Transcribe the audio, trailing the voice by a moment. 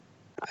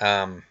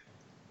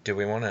Do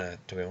we want to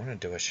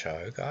do a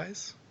show,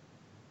 guys?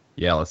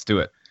 Yeah, let's do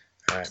it.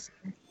 All right.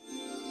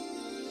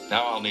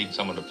 Now I'll need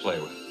someone to play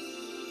with.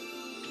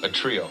 A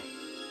trio.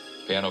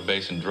 Piano,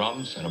 bass, and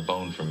drums, and a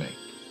bone for me.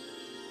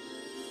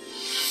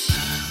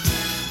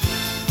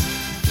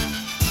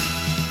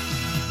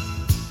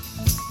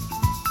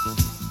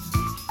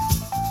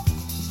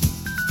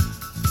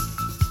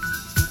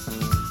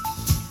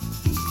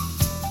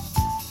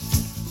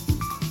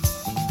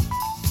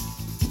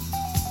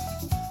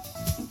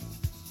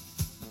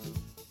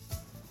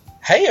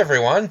 Hey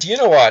everyone, do you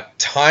know what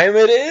time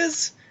it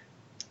is?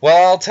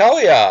 Well, I'll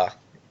tell ya.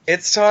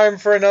 It's time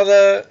for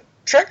another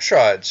Trek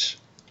Trudge.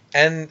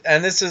 And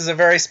this is a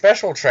very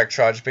special Trek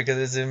Trudge because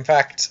it's in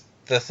fact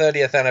the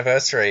 30th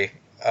anniversary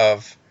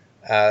of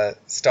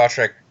Star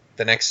Trek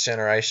The Next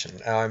Generation.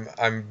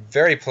 I'm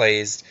very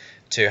pleased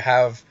to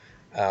have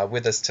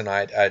with us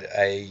tonight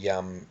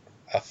a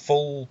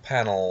full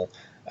panel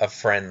of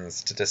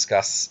friends to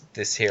discuss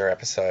this here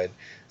episode.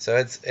 So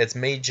it's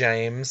me,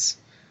 James,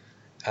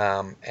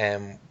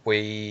 and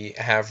we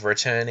have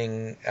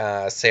returning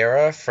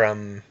Sarah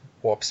from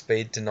Warp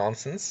Speed to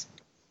Nonsense.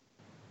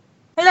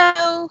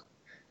 Hello.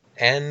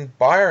 And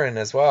Byron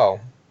as well.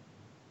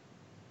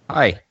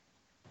 Hi.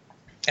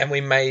 And we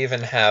may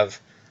even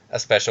have a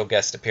special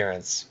guest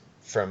appearance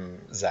from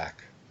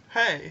Zach.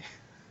 Hey.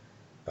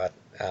 But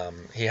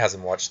he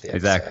hasn't watched the Hey,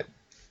 episode.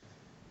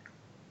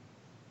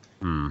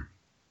 Zach.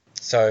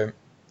 So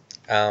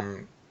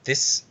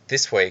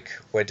this week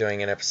we're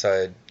doing an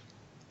episode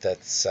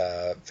that's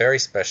very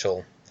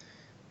special,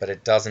 but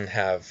it doesn't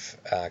have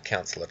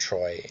Councillor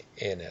Troy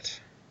in it.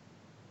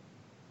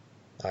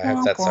 I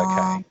hope that's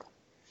okay.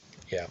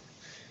 Yeah.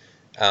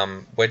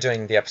 We're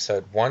doing the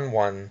episode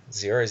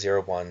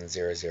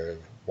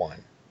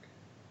 1100101.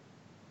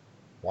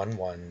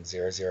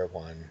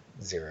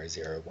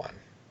 1100101,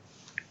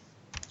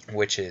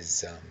 which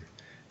is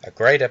a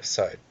great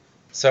episode.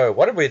 So,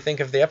 what did we think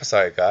of the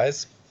episode,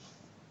 guys?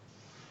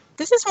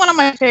 This is one of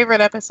my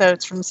favorite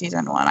episodes from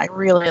season 1. I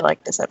really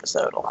like this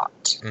episode a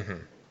lot.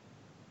 Mm-hmm.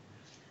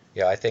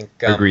 Yeah, I think...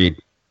 Agreed.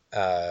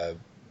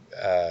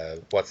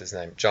 What's his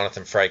name?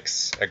 Jonathan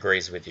Frakes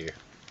agrees with you.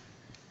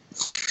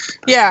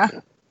 Yeah.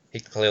 He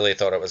clearly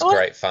thought it was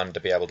great fun to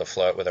be able to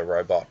flirt with a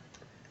robot.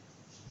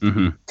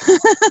 Mm-hmm.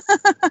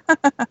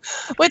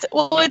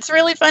 What's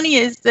really funny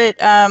is that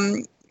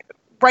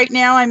right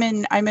now I'm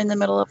in the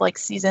middle of like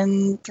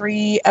season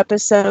 3,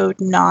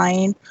 episode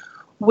 9,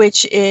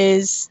 which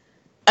is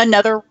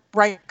another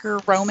Riker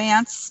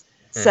romance.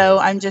 Mm-hmm. So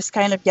I'm just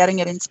kind of getting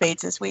it in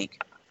spades this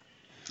week.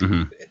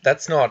 Mm-hmm.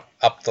 That's not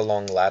Up the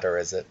Long Ladder,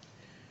 is it?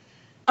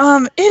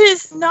 It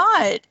is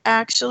not,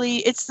 actually.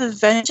 It's the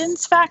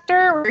Vengeance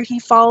Factor, where he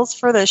falls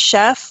for the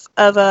chef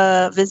of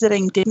a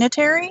visiting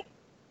dignitary.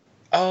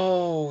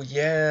 Oh,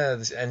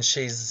 yeah, and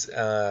she's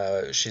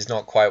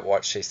not quite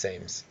what she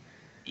seems.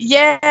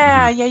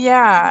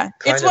 Yeah.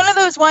 It's one of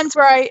those ones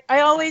where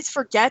I always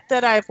forget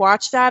that I've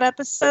watched that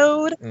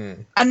episode,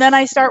 and then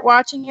I start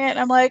watching it, and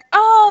I'm like,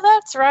 oh,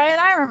 that's right,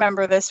 I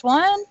remember this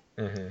one.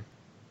 Mm-hmm.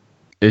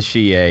 Is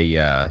she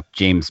a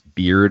James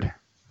Beard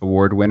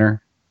Award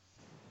winner?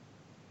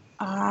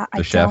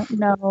 I chef? don't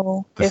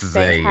know This if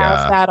they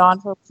have that on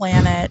her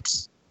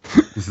planet.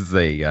 This is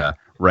a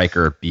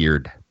Riker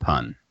Beard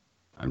pun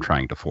I'm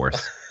trying to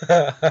force.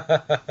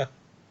 The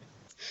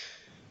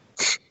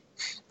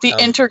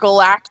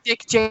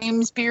Intergalactic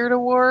James Beard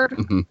Award.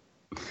 Mm-hmm.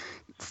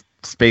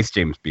 Space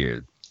James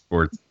Beard,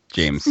 or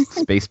James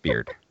Space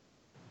Beard.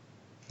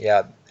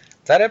 Yeah,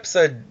 that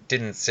episode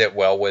didn't sit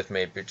well with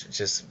me,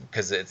 just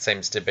because it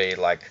seems to be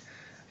like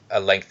a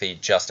lengthy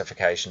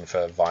justification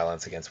for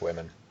violence against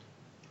women.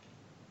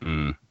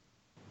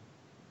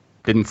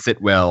 Didn't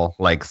sit well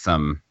like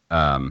some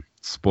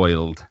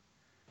spoiled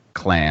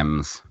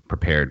clams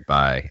prepared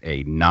by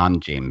a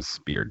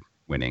non-James Beard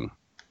winning.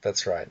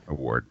 That's right.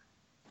 Award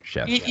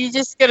chef. You're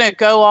just gonna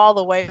go all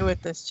the way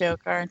with this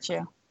joke, aren't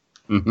you?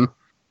 Mm-hmm.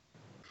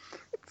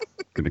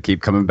 Gonna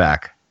keep coming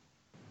back.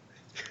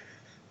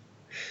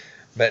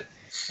 But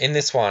in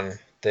this one,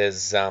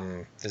 there's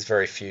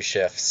very few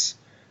chefs.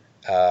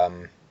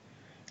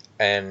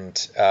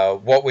 And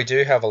what we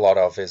do have a lot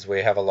of is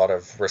we have a lot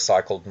of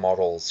recycled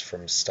models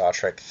from Star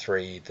Trek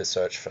 3, The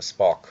Search for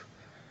Spock.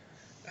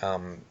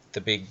 The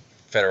big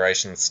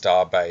Federation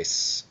star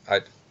base.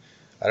 I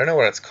don't know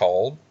what it's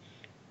called,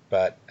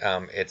 but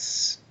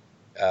it's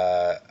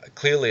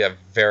clearly a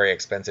very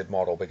expensive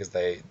model because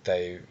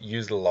they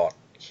use a lot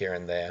here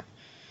and there.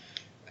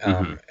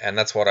 And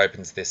that's what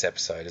opens this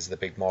episode, is the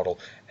big model.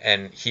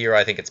 And here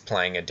I think it's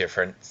playing a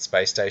different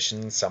space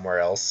station somewhere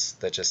else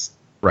that just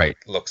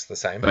looks the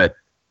same. But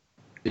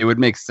it would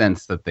make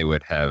sense that they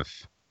would have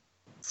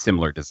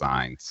similar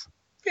designs.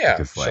 Yeah,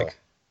 because, sure.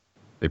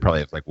 They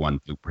probably have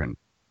one blueprint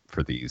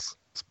for these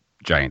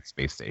giant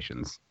space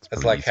stations.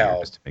 It's like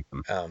how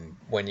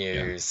when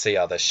you see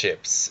other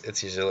ships,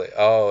 it's usually,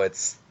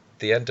 it's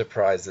the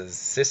Enterprise's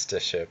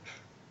sister ship.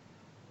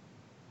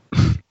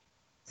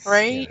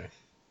 Right? You know.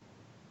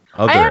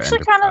 I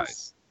actually kind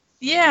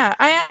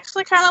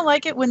of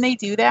like it when they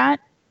do that,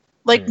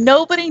 Like,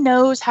 nobody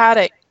knows how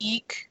to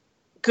eke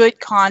good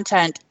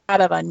content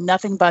out of a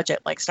nothing budget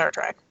like Star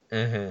Trek.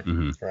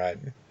 Right.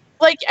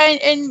 Like,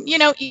 and you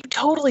know, you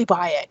totally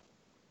buy it.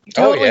 You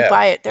totally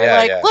buy it. They're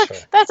like, look,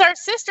 sure. that's our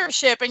sister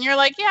ship. And you're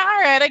like, yeah,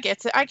 all right, I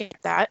get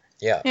that.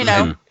 Yeah. You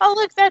know, oh,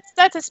 look,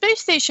 that's a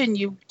space station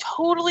you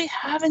totally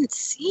haven't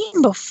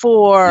seen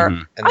before.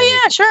 Oh,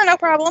 yeah, sure, no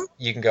problem.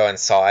 You can go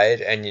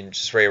inside and you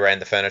just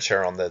rearrange the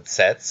furniture on the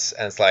sets,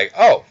 and it's like,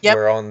 oh,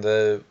 we're on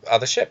the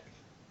other ship.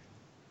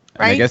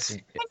 Right? And I guess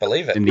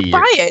believe it. You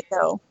buy it,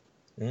 though.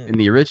 In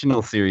the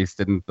original series,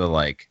 didn't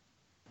the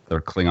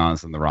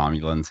Klingons and the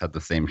Romulans had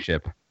the same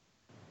ship?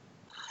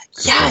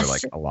 Yes. They were,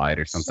 like, allied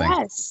or something?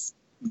 Yes.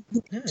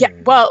 Yeah,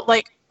 well,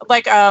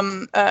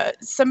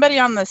 somebody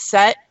on the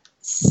set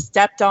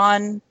stepped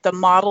on the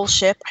model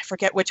ship. I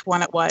forget which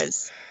one it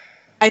was.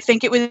 I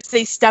think it was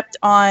they stepped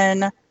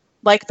on,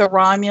 like, the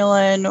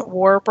Romulan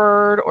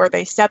Warbird, or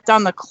they stepped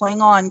on the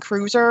Klingon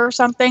cruiser or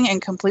something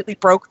and completely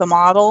broke the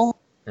model.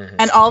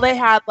 And all they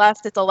had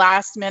left at the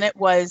last minute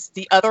was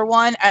the other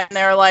one, and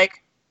they're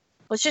like,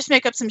 let's just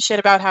make up some shit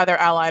about how they're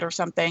allied or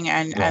something,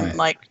 and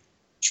like,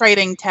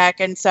 trading tech.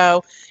 And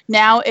so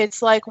now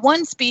it's like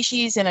one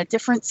species in a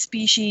different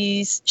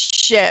species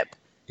ship.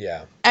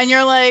 Yeah. And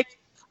you're like,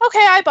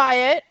 okay, I buy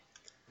it.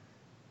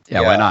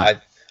 Yeah, why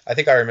not? I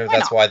think I remember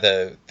that's why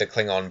the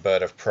Klingon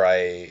bird of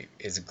prey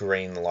is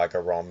green like a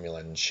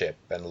Romulan ship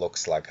and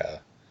looks like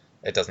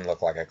it doesn't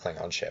look like a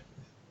Klingon ship.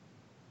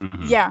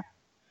 Yeah.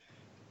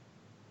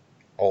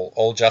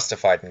 All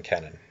justified in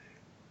canon,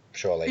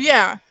 surely.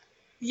 Yeah.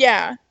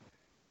 Yeah.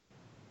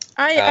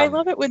 I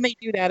love it when they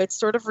do that. It's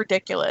sort of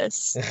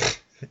ridiculous.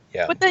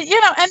 Yeah. But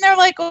and they're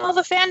like, well,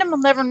 the fandom will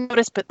never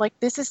notice, but like,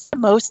 this is the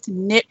most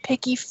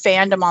nitpicky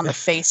fandom on the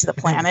face of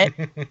the planet.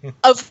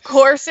 Of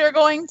course they're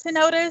going to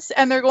notice,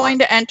 and they're going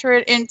to enter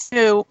it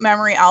into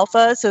memory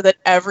alpha so that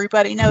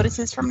everybody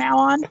notices from now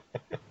on.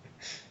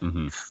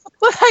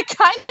 But I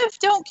kind of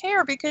don't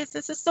care, because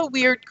this is the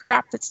weird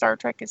crap that Star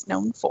Trek is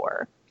known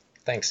for.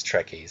 Thanks,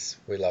 Trekkies.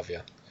 We love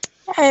you.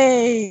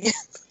 Hey.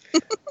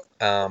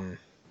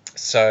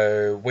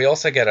 So we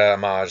also get a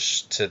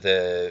homage to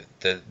the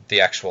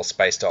actual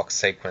space dock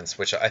sequence,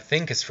 which I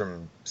think is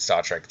from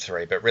Star Trek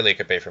 3, but really it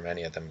could be from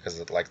any of them,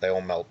 because like they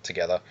all melt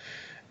together.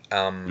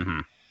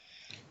 And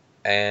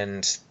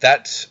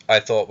that I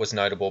thought was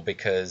notable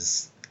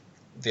because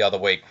the other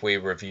week we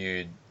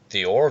reviewed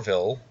The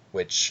Orville,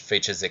 which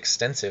features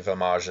extensive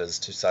homages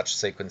to such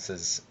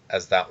sequences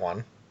as that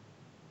one.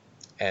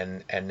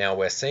 And now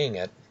we're seeing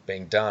it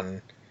being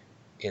done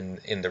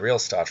in the real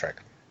Star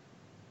Trek.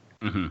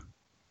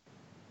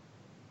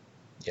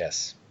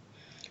 Yes.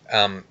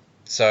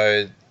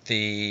 So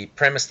the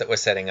premise that we're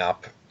setting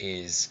up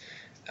is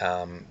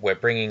we're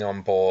bringing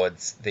on board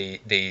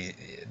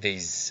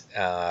these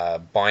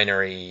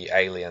binary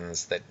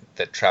aliens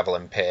that travel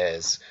in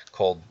pairs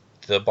called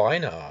the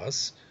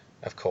Binars,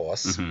 of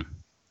course.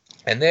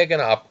 And they're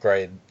going to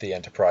upgrade the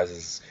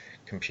Enterprise's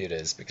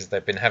computers because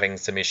they've been having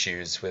some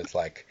issues with,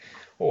 like,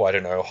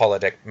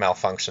 holodeck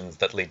malfunctions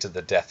that lead to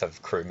the death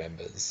of crew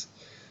members.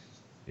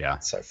 Yeah.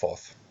 And so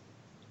forth.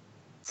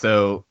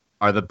 So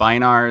are the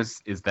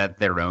Binars, is that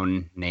their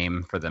own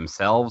name for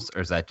themselves,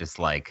 or is that just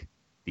like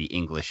the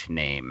English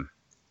name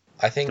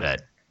I think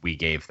that we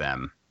gave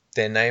them?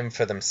 Their name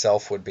for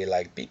themselves would be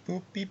like beep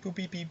boop beep boop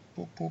beep beep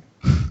boop boop.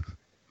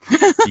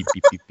 Beep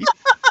beep beep beep.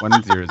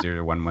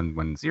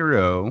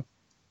 1001110.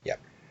 Yep.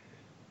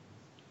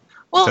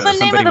 Well, so the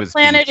name of the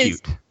planet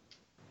is...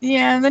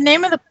 Yeah, the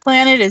name of the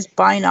planet is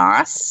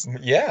Binos.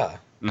 Yeah.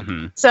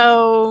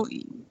 So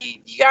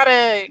you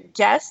gotta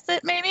guess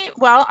that maybe.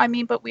 Well, I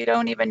mean, but we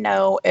don't even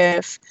know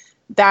if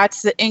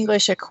that's the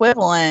English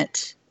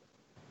equivalent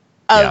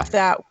of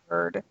that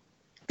word,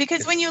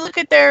 because when you look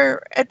at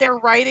their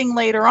writing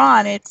later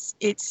on, it's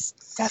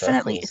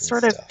definitely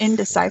sort of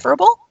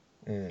indecipherable.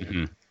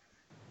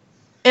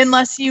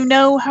 Unless you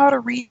know how to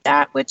read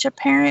that, which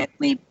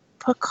apparently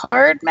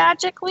Picard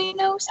magically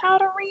knows how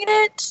to read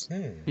it.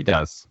 He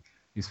does.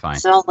 He's fine.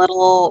 It's a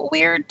little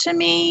weird to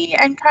me,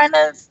 and kind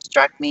of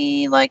struck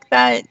me like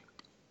that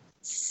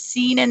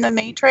scene in The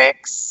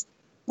Matrix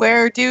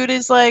where dude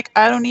is like,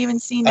 I don't even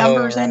see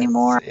numbers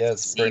anymore. Yeah, I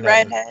see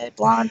redhead,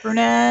 blonde,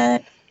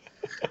 brunette.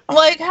 I'm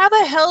like, how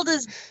the hell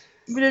does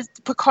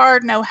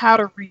Picard know how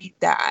to read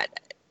that?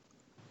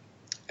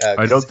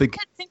 I don't think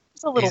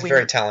it's a little he's weird.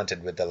 very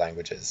talented with the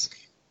languages.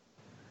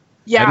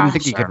 Yeah, I didn't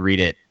think he could read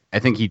it. I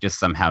think he just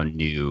somehow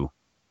knew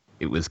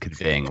it was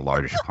conveying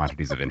large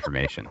quantities of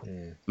information.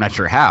 I'm not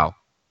sure how,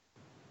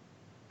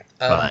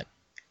 but...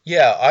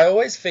 Yeah, I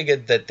always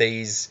figured that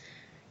these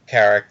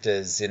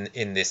characters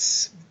in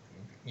this,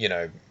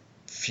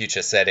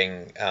 future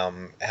setting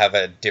have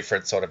a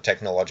different sort of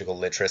technological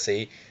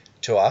literacy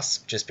to us,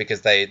 just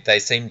because they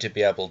seem to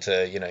be able to,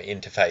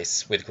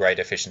 interface with great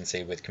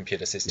efficiency with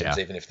computer systems,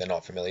 even if they're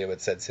not familiar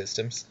with said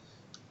systems.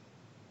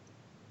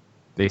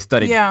 They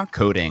studied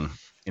coding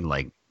in,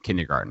 like,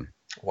 kindergarten.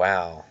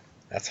 Wow.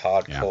 That's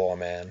hardcore,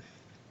 man.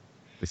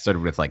 They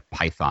started with, like,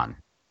 Python.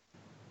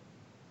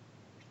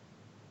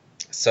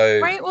 So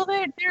right, well,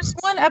 there's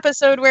one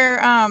episode where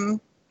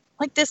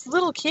like this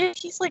little kid,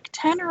 he's like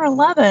 10 or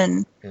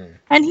 11, Mm.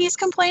 and he's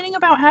complaining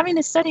about having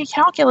to study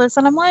calculus,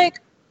 and I'm like,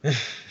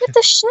 what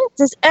the shit?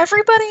 Does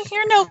everybody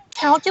here know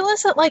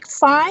calculus at like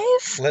 5?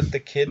 Let the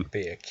kid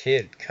be a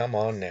kid. Come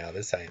on now,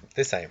 this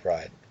ain't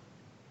right.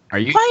 Are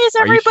you? Why is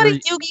are you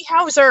everybody sure- Doogie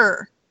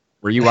Howser?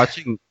 Were you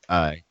watching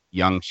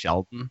Young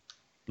Sheldon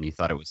and you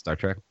thought it was Star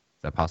Trek? Is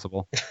that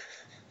possible?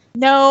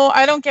 No,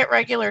 I don't get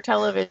regular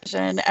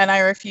television, and I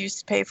refuse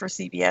to pay for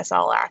CBS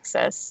All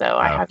Access, so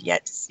I Oh. have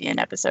yet to see an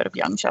episode of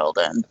Young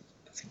Sheldon.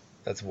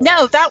 That's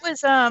No, wise. that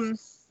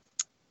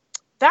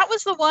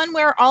was the one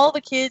where all the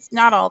kids,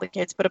 not all the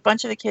kids, but a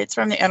bunch of the kids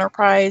from the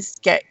Enterprise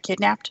get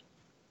kidnapped,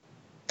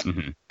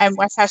 Hmm. and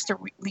Wes has to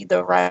lead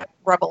the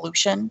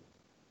revolution.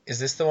 Is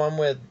this the one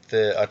where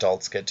the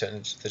adults get turned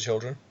into the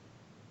children?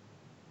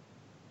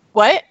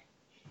 What?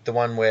 The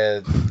one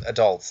where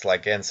adults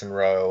like Ensign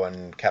Rowe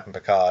and Captain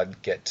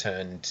Picard get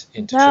turned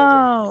into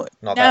children?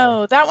 Not that one?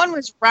 No, that one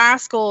was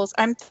Rascals.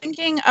 I'm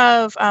thinking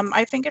of,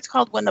 I think it's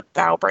called When the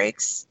Bow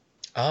Breaks,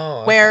 Oh,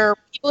 okay. where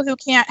people who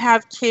can't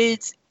have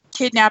kids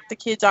kidnap the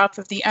kids off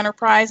of the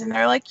Enterprise, and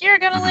they're like, you're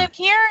going to Mhm. live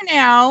here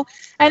now.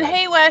 And Right.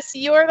 hey, Wes,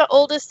 you're the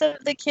oldest of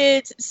the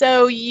kids,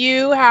 so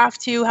you have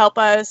to help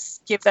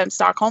us give them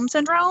Stockholm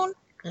Syndrome.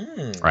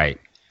 Mm. Right.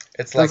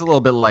 It's Sounds like a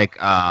little bit like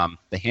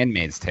The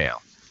Handmaid's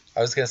Tale.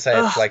 I was gonna say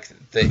it's Ugh. like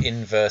the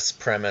inverse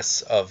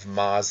premise of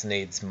Mars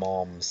Needs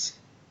Moms.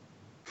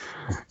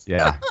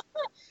 Yeah.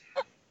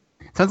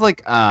 Sounds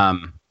like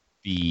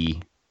the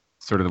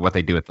sort of what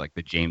they do with like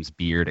the James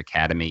Beard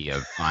Academy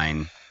of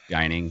Fine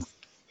Dining.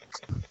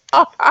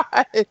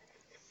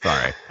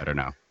 Sorry, I don't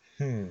know.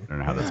 I don't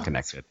know how that's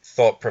connected.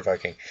 Thought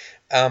provoking.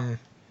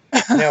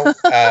 Now,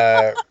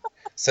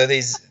 so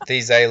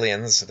these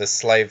aliens, the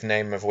slave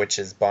name of which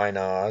is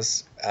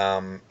Binars,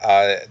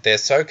 they're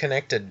so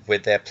connected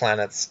with their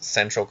planet's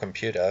central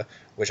computer,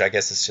 which I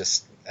guess is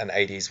just an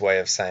 80s way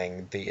of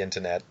saying the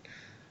internet,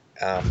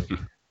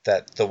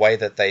 that the way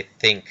that they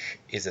think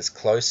is as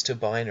close to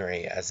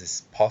binary as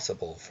is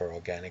possible for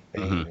organic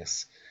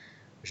beings,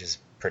 which is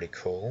pretty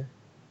cool.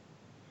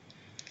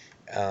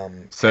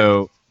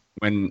 So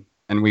when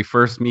we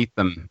first meet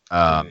them,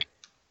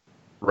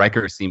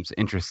 Riker seems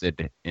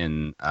interested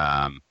in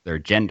their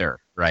gender,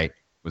 right?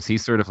 Was he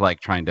sort of like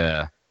trying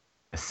to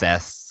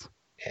assess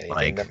Anything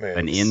like that moves.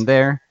 an in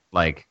there?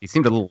 Like he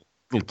seemed a little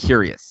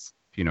curious,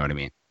 if you know what I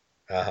mean.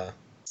 Uh-huh.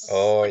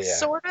 Oh, yeah.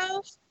 Sort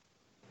of.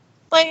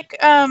 Like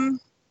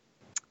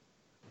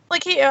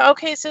he,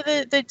 okay, so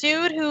the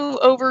dude who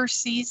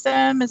oversees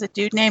them is a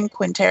dude named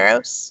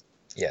Quinteros.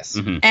 Yes.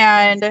 Mhm.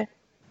 And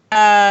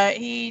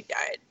I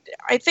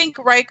think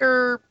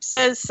Riker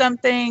says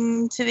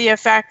something to the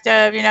effect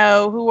of,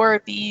 who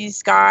are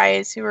these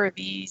guys? Who are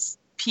these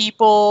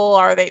people?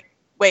 Are they,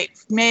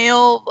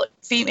 male,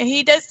 female?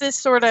 He does this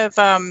sort of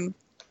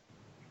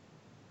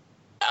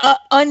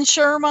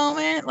unsure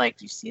moment.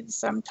 Like you see,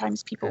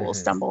 sometimes people will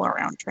stumble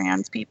around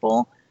trans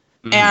people.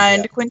 Mhm.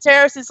 And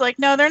Quinteros is like,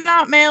 no, they're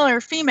not male or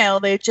female.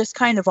 They just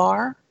kind of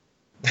are.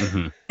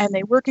 Mhm. And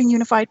they work in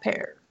unified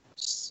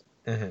pairs.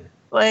 Mm-hmm.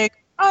 Like,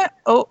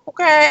 oh,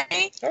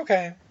 okay.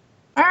 Okay.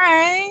 All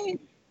right.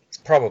 It's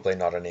probably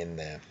not an in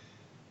there.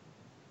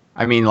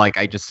 I mean, like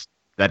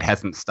that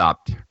hasn't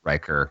stopped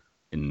Riker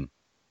in.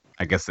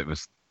 I guess it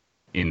was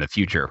in the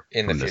future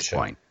In the from this future.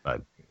 point,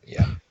 but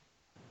Yeah.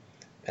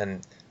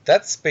 And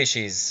that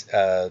species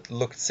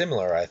looked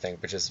similar, I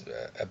think, which is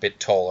a bit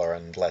taller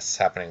and less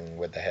happening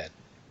with the head.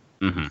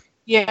 mhm.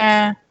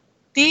 Yeah.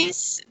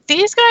 These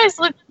guys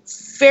look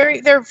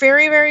they're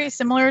very, very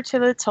similar to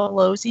the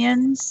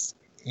Telosians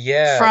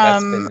Yeah,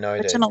 that's from been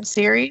noted. original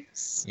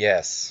series.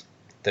 Yes.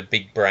 The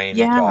big brain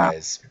Yeah.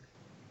 guys.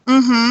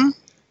 Mm-hmm.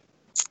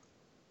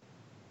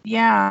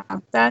 Yeah,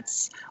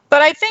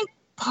 but I think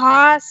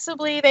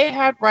possibly they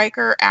had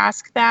Riker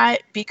ask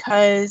that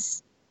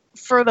because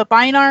for the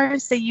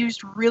Binars, they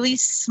used really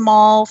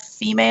small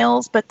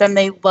females, but then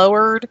they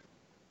lowered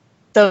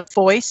the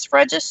voice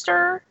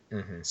register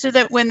Mm-hmm. so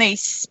that when they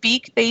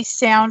speak, they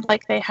sound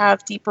like they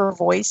have deeper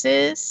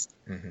voices,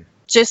 Mm-hmm.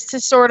 just to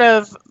sort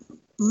of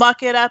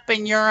muck it up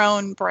in your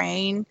own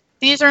brain.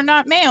 These are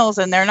not males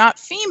and they're not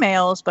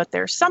females, but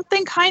there's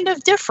something kind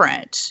of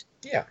different.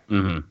 Yeah.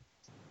 Mhm.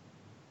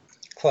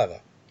 Clever.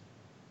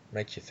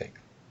 Make you think.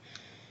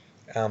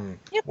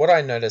 Yep. What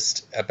I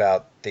noticed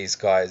about these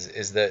guys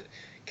is that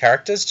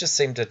characters just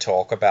seem to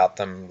talk about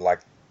them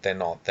like they're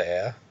not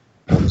there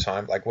all the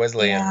time. Like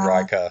Wesley and Yeah.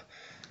 Riker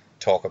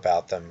talk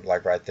about them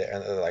like right there,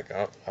 and they're like,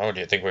 "Oh, do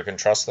you think we can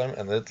trust them?"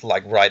 And it's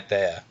like right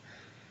there.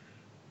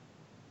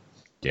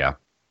 Yeah.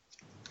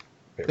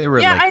 They were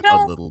Yeah, I like a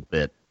don't- little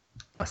bit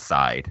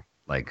aside,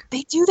 like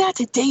They do that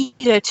to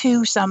Data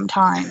too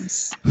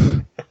sometimes.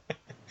 And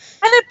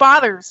it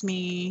bothers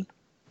me.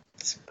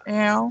 You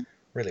know?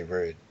 Really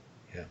rude.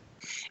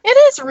 It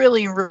is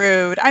really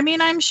rude. I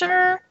mean, I'm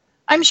sure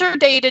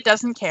Data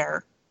doesn't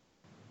care.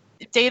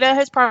 Data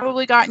has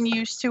probably gotten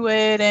used to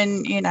it,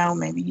 and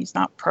maybe he's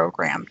not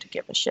programmed to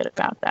give a shit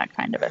about that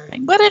kind of a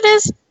thing. But it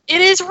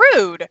is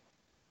rude.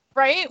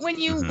 right? When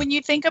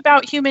you think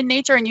about human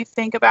nature and you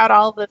think about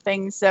all the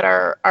things that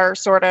are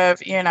sort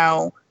of,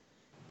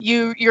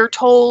 you're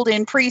told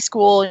in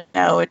preschool,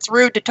 it's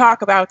rude to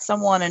talk about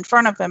someone in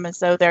front of them as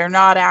though they're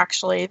not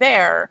actually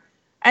there.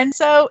 And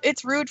so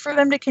it's rude for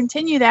them to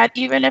continue that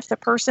even if the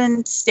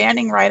person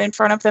standing right in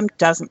front of them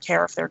doesn't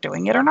care if they're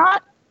doing it or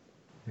not.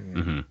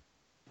 Mm-hmm.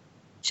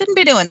 Shouldn't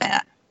be doing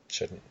that.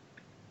 Shouldn't.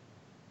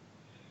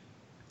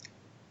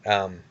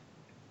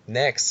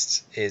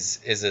 Next is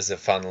as a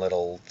fun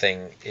little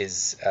thing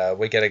is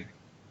we get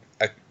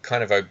a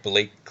kind of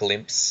oblique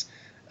glimpse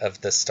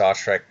of the Star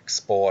Trek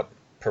sport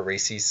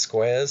Parisi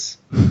squares,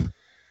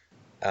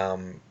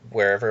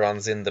 where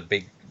everyone's in the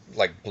big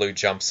like blue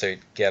jumpsuit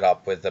get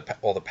up with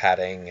all the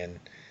padding, and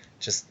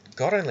just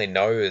God only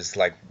knows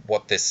like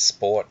what this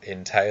sport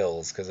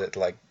entails, because it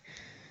like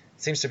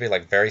seems to be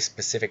like very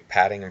specific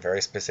padding in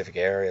very specific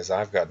areas.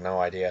 I've got no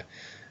idea.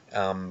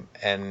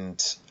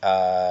 And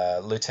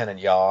Lieutenant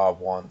Yar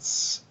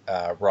wants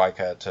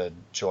Riker to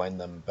join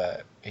them,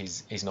 but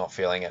he's not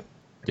feeling it.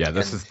 Yeah,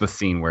 this is the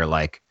scene where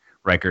like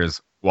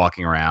Riker's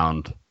walking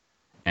around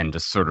and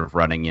just sort of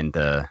running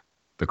into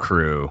the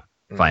crew,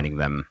 finding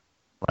them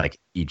like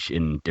each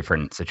in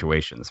different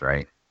situations,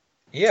 right?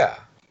 Yeah.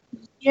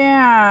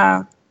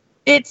 Yeah.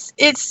 It's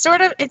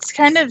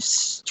kind of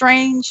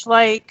strange,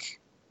 like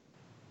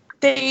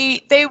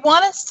they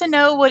want us to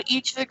know what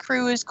each of the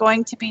crew is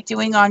going to be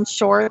doing on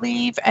shore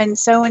leave, and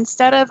so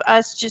instead of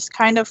us just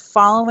kind of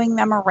following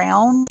them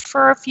around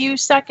for a few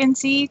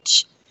seconds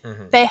each,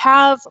 they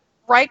have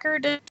Riker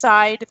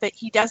decide that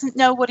he doesn't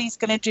know what he's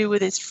going to do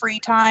with his free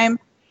time,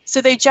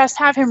 so they just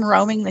have him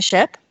roaming the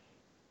ship,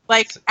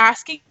 like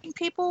asking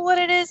people what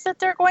it is that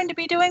they're going to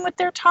be doing with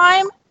their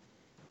time.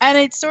 And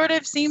it sort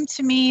of seemed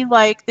to me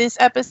like this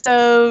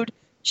episode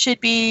should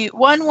be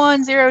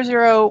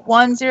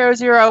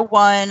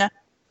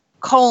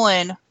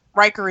 11001001 :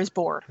 Riker is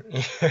bored.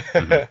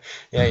 Yeah,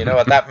 you know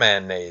what that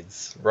man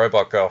needs?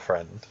 Robot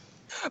girlfriend.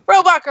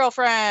 Robot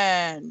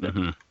girlfriend!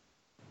 Mm-hmm.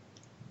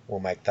 We'll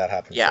make that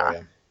happen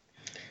for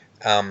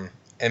you.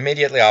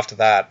 Immediately after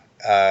that,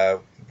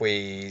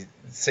 we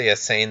see a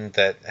scene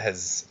that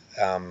has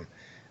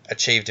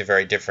achieved a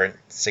very different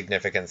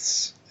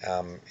significance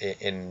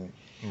in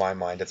my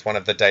mind. It's one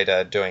of the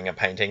Data doing a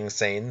painting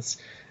scenes.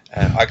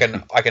 I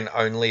can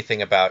only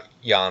think about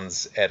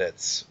Jan's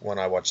edits when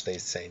I watch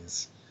these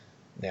scenes.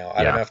 Now,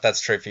 I don't know if that's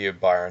true for you,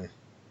 Byron.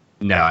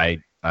 No,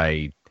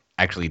 I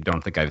actually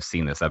don't think I've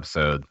seen this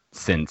episode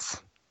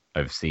since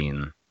I've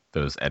seen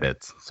those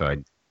edits, so I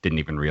didn't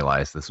even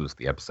realize this was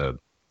the episode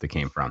they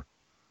came from.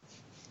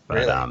 But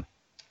really?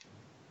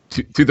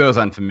 To those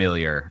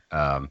unfamiliar,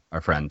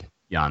 our friend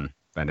Jan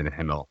van den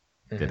Himmel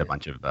did a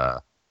bunch of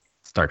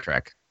Star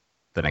Trek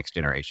The Next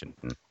Generation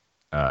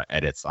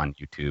edits on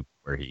YouTube,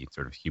 where he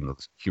sort of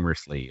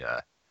humorously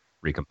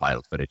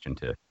recompiled footage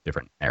into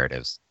different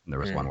narratives. And there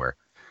was one where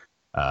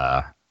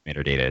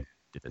Mater Data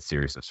did a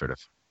series of sort of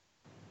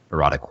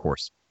erotic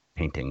horse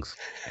paintings.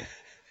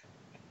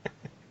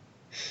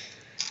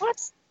 What?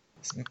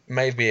 This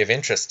may be of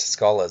interest to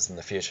scholars in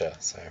the future.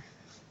 So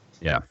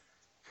yeah,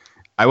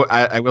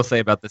 I will say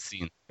about this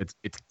scene,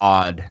 it's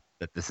odd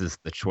that this is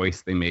the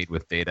choice they made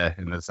with Data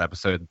in this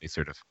episode. They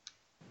sort of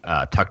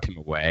tucked him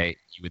away.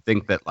 You would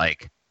think that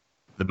like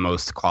the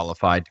most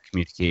qualified to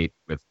communicate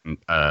with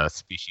a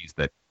species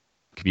that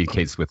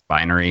communicates with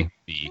binary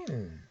be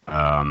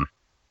a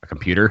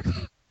computer.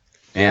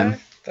 And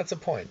that's a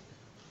point.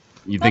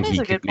 You think that is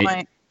a good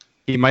point.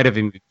 He might have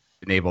been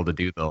able to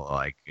do the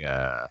like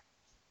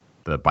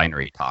the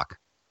binary talk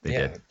they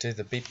did. Do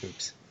the beep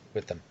boops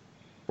with them.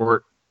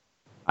 Or,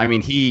 I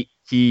mean, he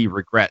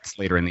regrets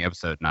later in the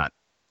episode not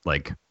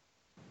like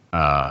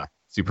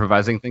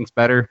supervising things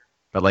better.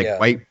 But like,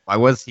 why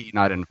was he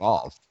not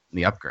involved in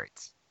the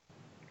upgrades?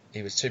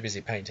 He was too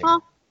busy painting. Huh.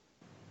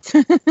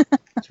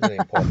 It's really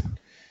important.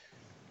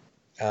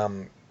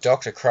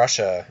 Dr.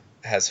 Crusher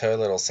has her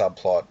little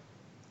subplot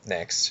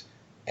next,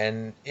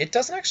 and it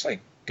doesn't actually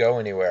go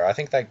anywhere. I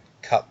think they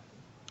cut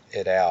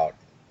it out.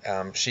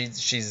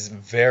 She's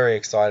very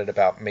excited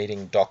about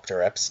meeting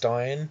Dr.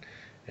 Epstein,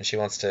 and she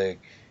wants to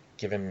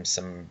give him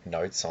some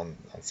notes on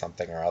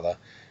something or other.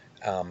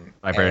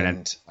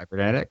 Cybernetics?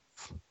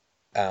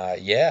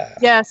 Yeah.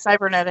 Yeah,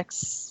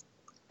 cybernetics.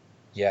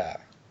 Yeah,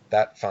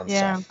 that fun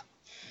stuff.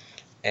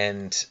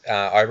 And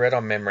I read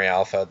on Memory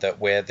Alpha that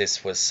where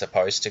this was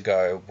supposed to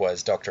go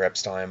was Dr.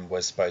 Epstein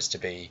was supposed to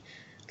be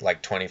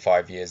like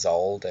 25 years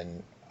old,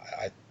 and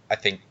I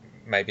think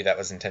maybe that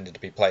was intended to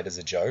be played as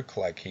a joke,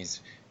 like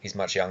he's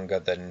much younger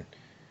than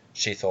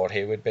she thought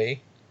he would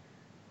be.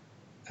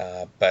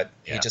 But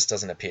he just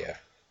doesn't appear.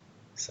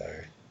 So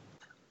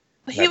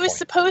he was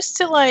supposed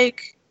to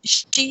like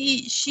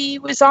she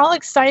was all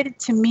excited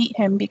to meet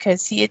him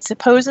because he had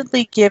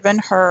supposedly given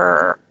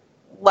her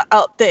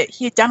that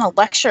he had done a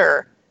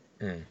lecture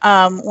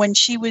when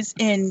she was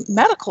in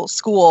medical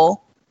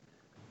school,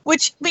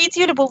 which leads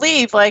you to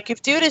believe, like,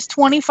 if dude is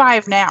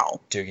 25 now,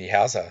 Doogie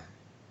Howser,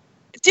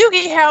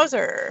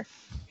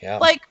 yeah,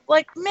 like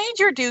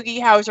Major Doogie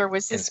Howser,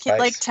 was this kid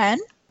like 10?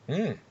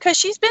 Because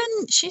she's been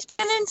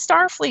in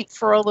Starfleet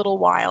for a little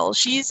while.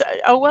 She's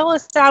a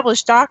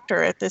well-established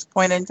doctor at this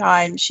point in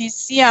time. She's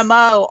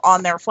CMO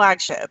on their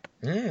flagship.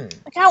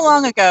 Like, how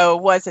long ago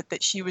was it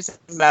that she was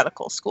in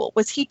medical school?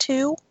 Was he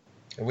too?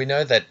 We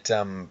know that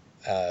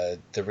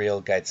the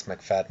real Gates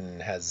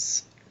McFadden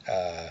has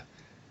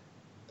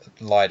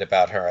lied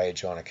about her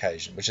age on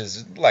occasion, which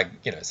is like,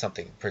 you know,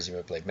 something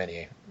presumably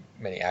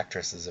many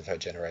actresses of her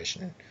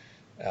generation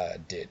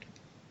did.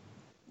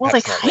 Well,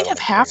 Perhaps they not kind of relevant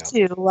have to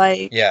bring to,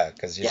 like, Yeah,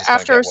 because you just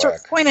after don't a get certain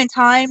work. point in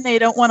time, they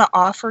don't want to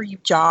offer you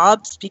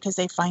jobs because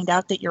they find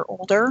out that you're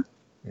older.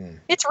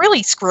 It's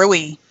really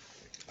screwy.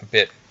 A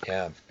bit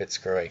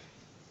screwy.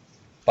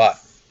 But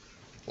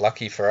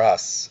lucky for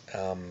us,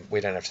 we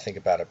don't have to think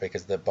about it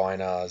because the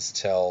Binars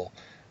tell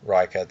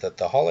Riker that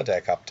the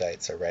holodeck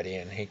updates are ready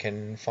and he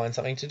can find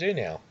something to do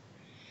now.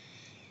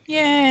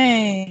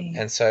 Yay!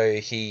 And so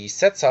he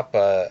sets up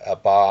a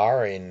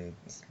bar in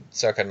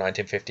circa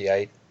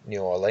 1958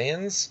 New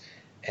Orleans,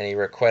 and he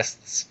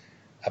requests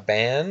a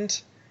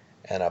band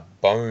and a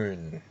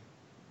bone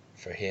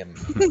for him.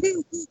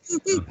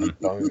 A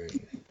bone.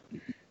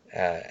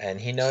 And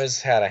he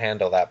knows how to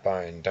handle that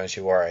bone, don't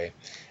you worry.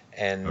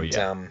 And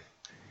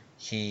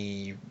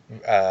he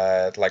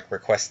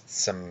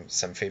requests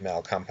some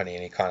female company,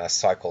 and he kind of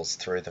cycles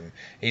through them.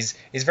 He's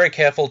very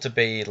careful to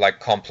be like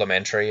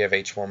complimentary of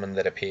each woman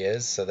that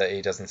appears, so that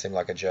he doesn't seem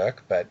like a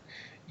jerk. But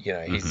you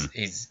know,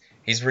 he's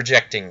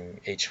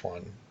rejecting each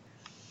one.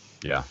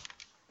 Yeah,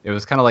 it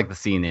was kind of like the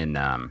scene in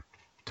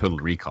Total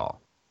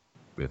Recall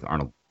with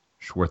Arnold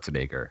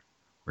Schwarzenegger,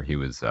 where he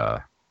was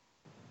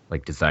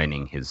like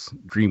designing his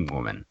dream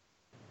woman.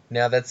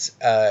 Now that's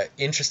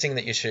interesting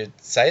that you should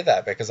say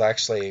that, because I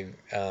actually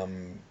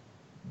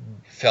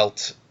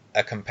felt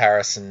a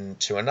comparison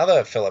to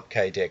another Philip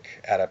K. Dick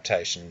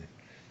adaptation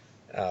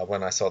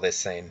when I saw this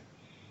scene.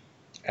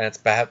 And it's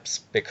perhaps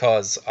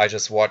because I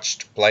just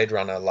watched Blade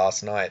Runner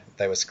last night.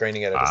 They were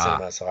screening it at a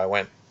cinema, so I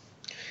went.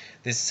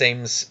 This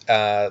seems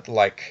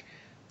like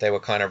they were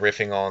kind of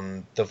riffing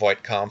on the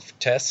Voight-Kampff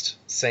test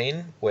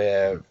scene,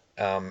 where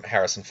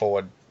Harrison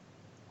Ford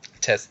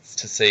tests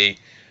to see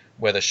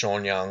whether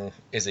Sean Young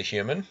is a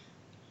human,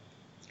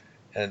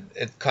 and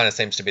it kind of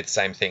seems to be the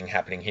same thing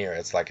happening here.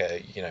 It's like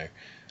a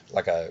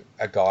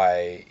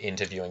guy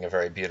interviewing a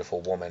very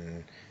beautiful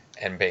woman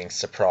and being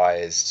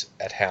surprised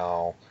at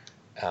how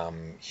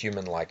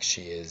human-like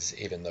she is,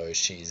 even though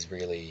she's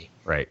really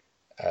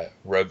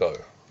robo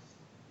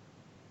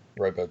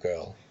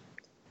girl.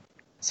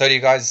 So do you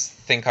guys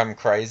think I'm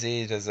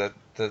crazy? Does it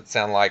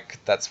sound like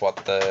that's what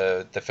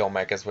the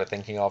filmmakers were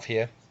thinking of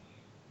here?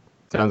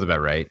 Sounds about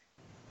right.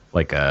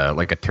 Like a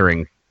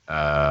Turing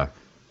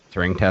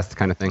test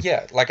kind of thing.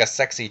 Yeah, like a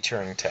sexy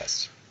Turing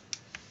test.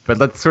 But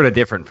that's sort of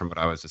different from what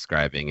I was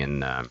describing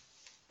in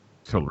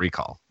Total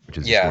Recall, which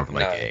is more of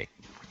like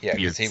a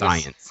weird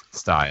science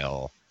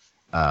style,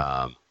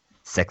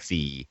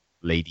 sexy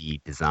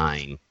lady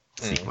design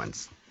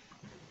sequence.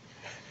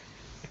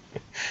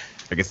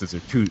 I guess those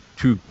are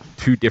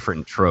two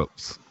different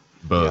tropes,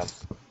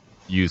 both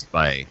used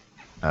by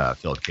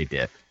Philip K.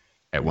 Dick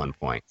at one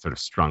point, sort of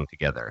strung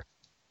together,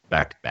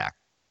 back to back.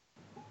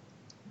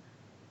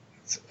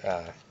 It's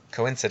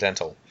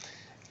coincidental.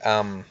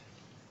 Can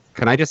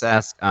I just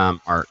ask,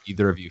 are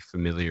either of you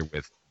familiar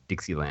with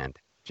Dixieland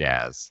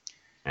jazz,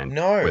 and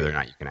whether or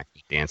not you can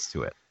actually dance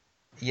to it?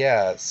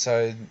 Yeah,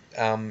 so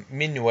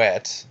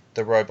Minuet,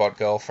 the robot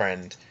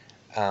girlfriend,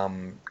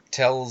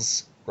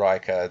 tells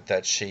Riker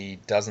that she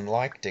doesn't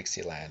like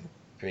Dixieland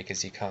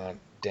because he can't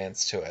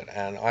dance to it.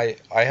 And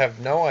I have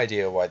no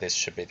idea why this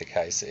should be the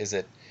case. Is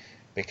it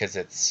because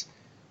it's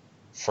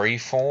free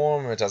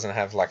form? It doesn't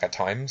have like a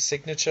time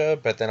signature?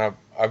 But then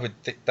I would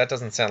that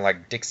doesn't sound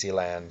like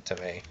Dixieland to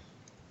me.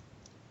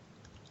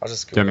 I'll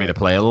just Do you want me to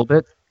play a little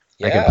bit?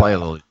 Yeah. I can play a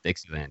little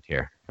Dixieland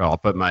here. Well, I'll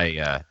put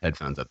my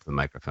headphones up to the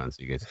microphone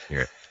so you guys can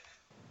hear it.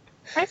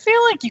 I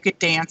feel like you could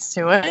dance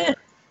to it.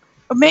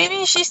 But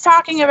maybe she's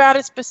talking about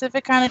a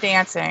specific kind of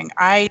dancing.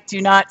 I do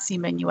not see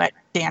Minuet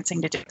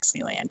dancing to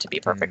Dixieland, to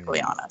be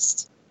perfectly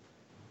honest.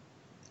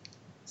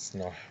 It's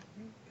not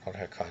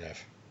her kind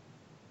of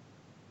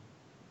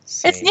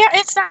scene.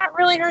 It's not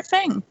really her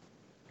thing.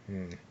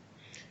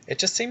 It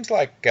just seems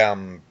like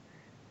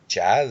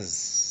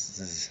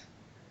jazz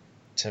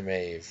to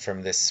me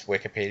from this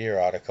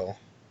Wikipedia article.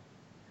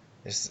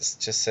 It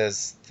just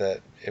says that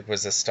it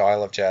was a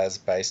style of jazz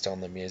based on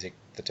the music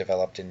that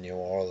developed in New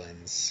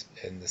Orleans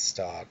in the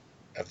start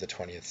of the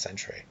 20th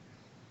century.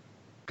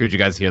 Could you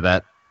guys hear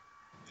that?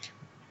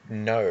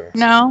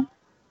 No.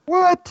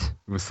 What?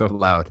 It was so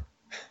loud.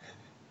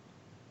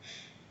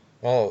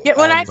 Well, yeah,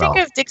 when I think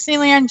of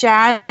Dixieland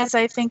jazz,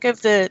 I think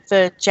of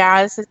the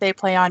jazz that they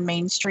play on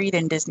Main Street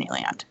in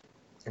Disneyland.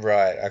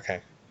 Right,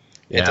 okay.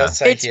 Yeah. It does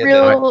say it's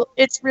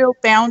real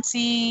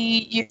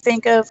bouncy. You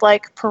think of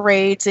like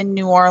parades in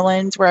New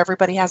Orleans where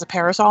everybody has a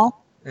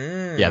parasol.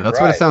 Yeah,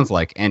 that's what it sounds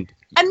like. And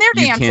they're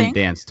dancing. You can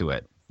dance to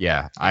it.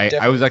 Yeah,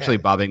 I was actually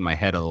bobbing my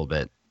head a little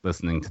bit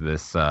listening to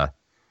this.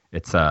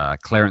 It's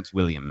Clarence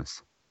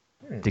Williams,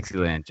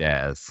 Dixieland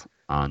Jazz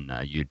on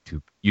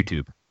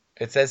YouTube.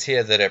 It says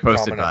here that it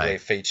Posted prominently by-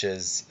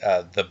 features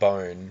the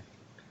bone,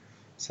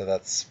 so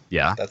that's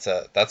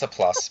a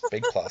plus,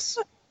 big plus.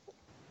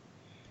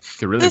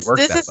 To really work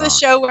This that is the bone.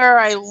 show where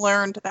I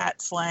learned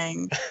that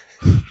slang.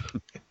 I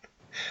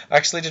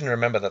actually didn't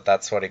remember that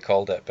that's what he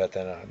called it, but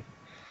then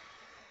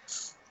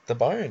the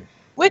bone.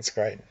 Which, That's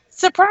great.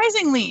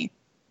 surprisingly,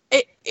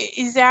 it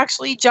is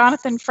actually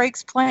Jonathan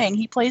Frakes playing.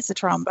 He plays the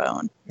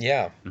trombone.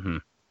 Yeah, Mm-hmm.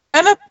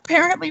 And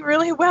apparently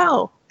really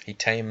well. he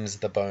tames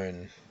the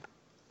bone.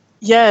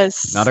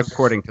 Yes. Not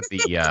according to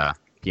the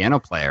piano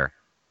player.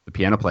 The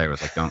piano player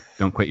was like,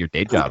 "Don't quit your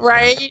day job."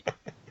 Right.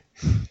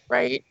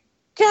 Right.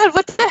 God,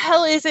 what the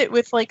hell is it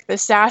with like the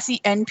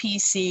sassy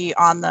NPC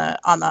on the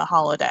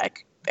holodeck?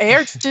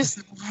 They're just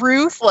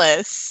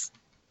ruthless.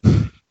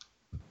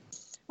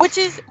 Which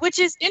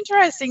is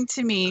interesting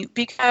to me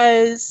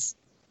because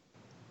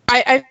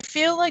I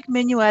feel like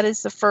Minuet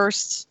is the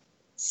first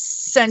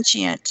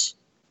sentient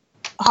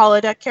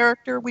holodeck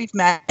character we've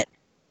met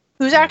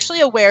who's actually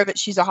aware that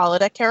she's a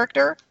holodeck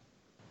character.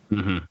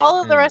 Mm-hmm.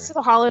 All of the rest of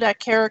the holodeck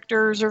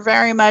characters are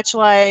very much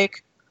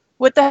like,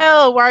 what the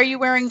hell? Why are you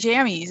wearing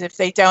jammies if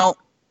they don't,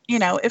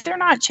 if they're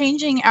not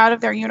changing out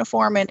of their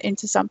uniform and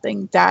into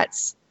something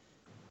that's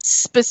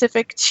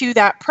specific to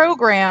that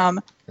program,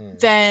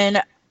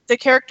 then the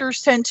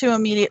characters tend to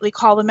immediately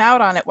call them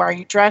out on it. Why are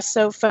you dressed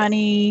so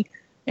funny?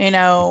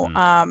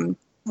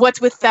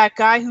 What's with that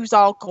guy who's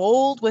all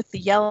gold with the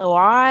yellow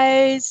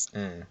eyes?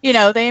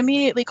 They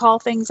immediately call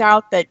things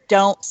out that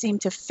don't seem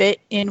to fit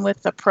in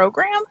with the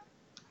program.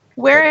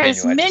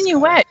 Whereas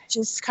Minuet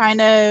just kind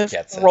of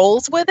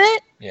rolls with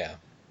it. Yeah.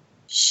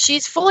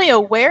 She's fully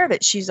aware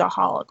that she's a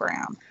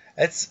hologram.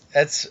 It's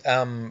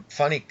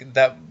funny.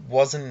 That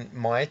wasn't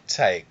my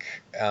take.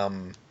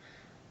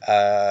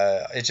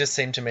 It just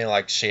seemed to me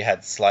like she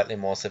had slightly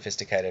more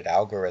sophisticated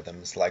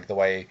algorithms, like the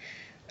way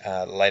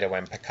later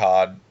when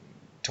Picard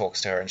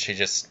talks to her and she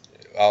just,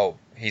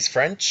 he's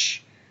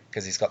French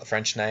because he's got the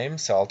French name,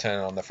 so I'll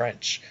turn on the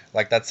French.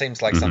 Like that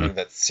seems like something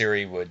that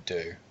Siri would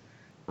do.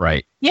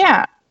 Right.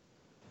 Yeah.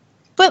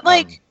 But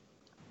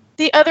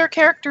the other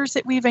characters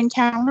that we've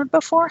encountered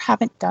before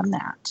haven't done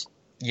that.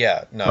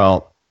 Yeah, no.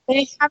 Well,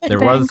 they haven't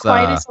been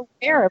quite as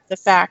aware of the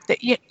fact that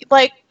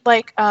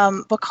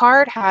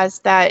Picard has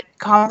that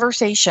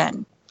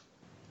conversation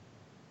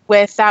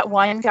with that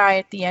one guy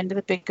at the end of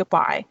the Big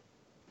Goodbye.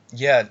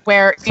 Yeah.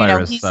 Where,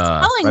 Cyrus, he's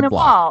telling them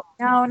all.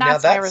 No,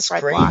 not Cyrus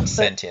Red Block,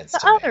 sentience the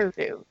to me. other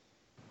dude.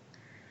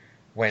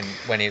 When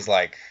he's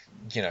like,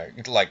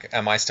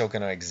 am I still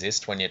going to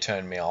exist when you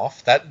turn me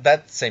off?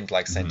 That seemed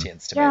like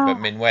sentience to me.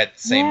 But Minuet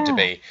seemed to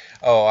be,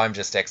 I'm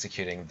just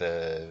executing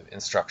the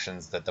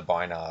instructions that the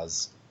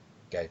Binars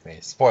gave me.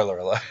 Spoiler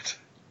alert.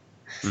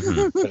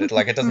 But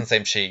it doesn't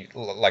seem she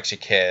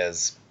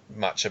cares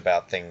much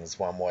about things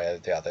one way or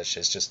the other.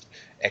 She's just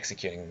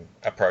executing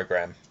a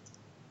program.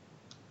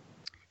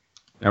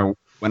 Now,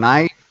 when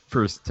I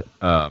first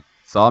saw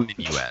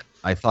Minuet,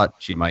 I thought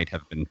she might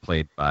have been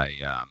played by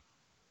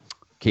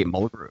Kate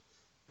Mulgrew.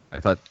 I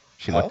thought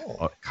she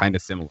looked kind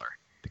of similar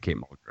to Kate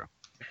Mulgrew.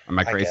 Am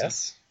I crazy? I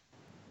guess.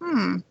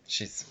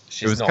 She's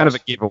it was not. kind of a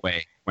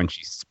giveaway when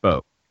she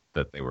spoke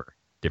that they were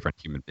different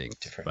human beings.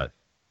 But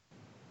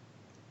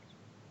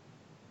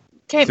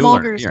Kate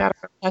Mulgrew's got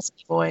a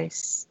husky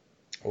voice.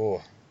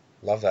 Oh,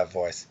 love that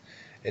voice.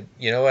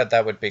 You know what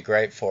that would be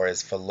great for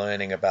is for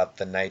learning about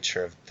the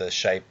nature of the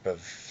shape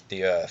of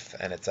the Earth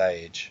and its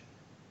age.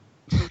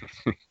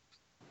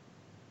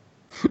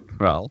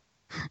 Well,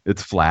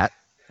 it's flat,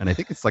 and I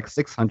think it's like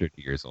 600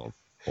 years old.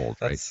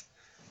 That's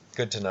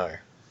good to know.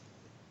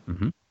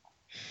 Mm-hmm.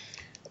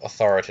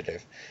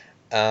 Authoritative.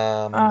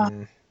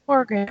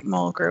 Poor Kate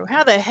Mulgrew.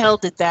 How the hell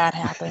did that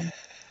happen?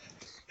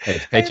 Hey,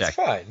 it's paycheck. It's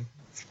fine.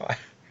 It's fine.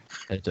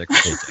 Paycheck.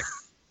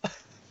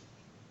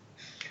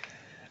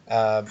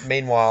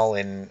 Meanwhile,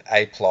 in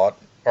A plot,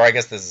 or I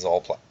guess this is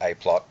all A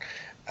plot,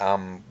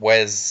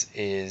 Wes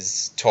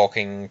is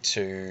talking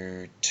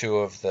to two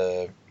of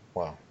the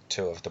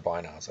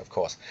Binars, of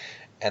course,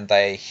 and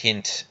they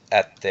hint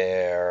at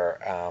their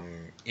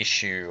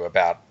issue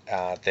about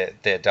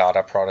their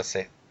data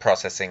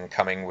processing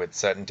coming with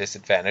certain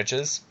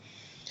disadvantages.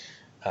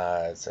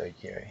 So,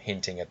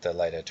 hinting at the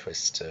later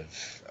twist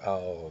of,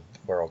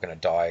 we're all going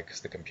to die because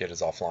the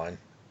computer's offline.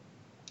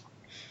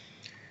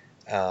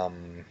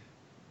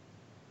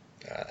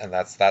 And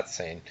that's that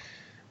scene.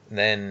 And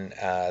then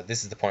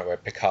this is the point where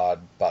Picard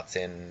butts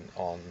in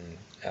on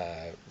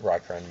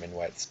Riker and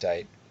Minuet's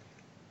date.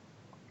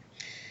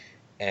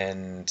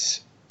 And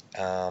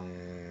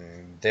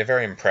they're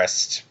very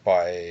impressed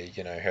by,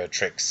 her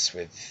tricks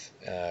with,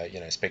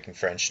 speaking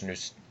French,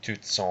 nous tous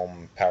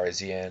sommes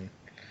parisiens.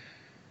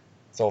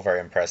 It's all very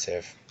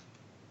impressive.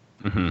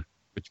 Mm-hmm.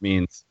 Which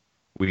means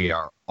we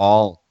are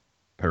all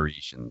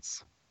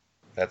Parisians.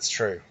 That's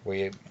true.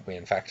 We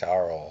in fact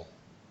are all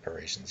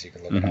Parisians. You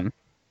can look it up.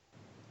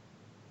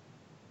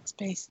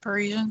 Space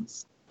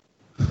Parisians.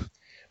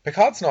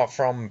 Picard's not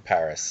from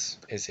Paris,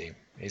 is he?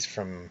 He's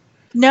from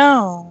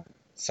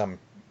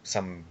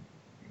some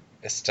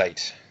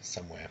estate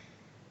somewhere.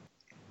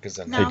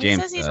 No, he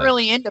says he's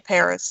really into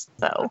Paris,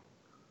 though.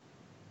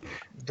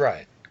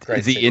 Right. Great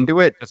Is he city. into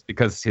it just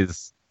because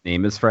his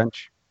name is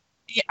French?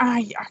 Yeah,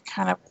 I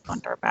kind of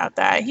wonder about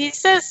that. He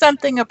says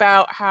something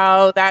about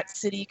how that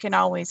city can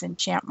always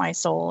enchant my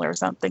soul or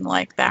something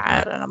like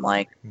that. And I'm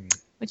like, Hmm.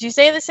 would you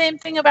say the same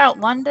thing about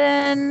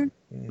London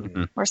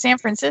Mhm. or San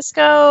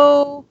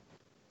Francisco?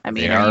 I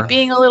mean, They are you are.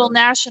 being a little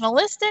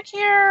nationalistic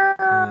here?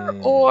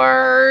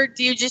 Or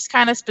do you just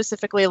kind of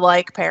specifically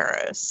like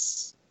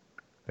Paris?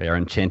 They are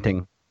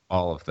enchanting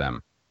all of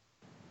them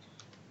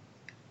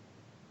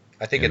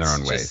I think in their it's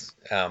own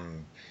just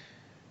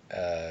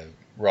ways.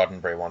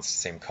 Roddenberry wants to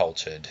seem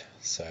cultured,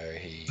 so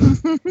he.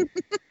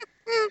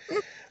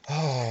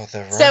 Oh,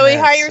 the So he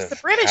romance hires the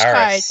of British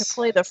guy to Paris.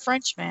 play the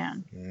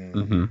Frenchman.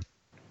 hmm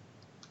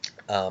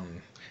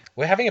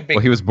We're having a big.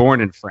 Well, he was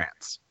born in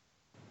France.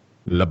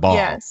 Le Bon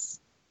Yes.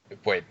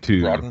 Wait,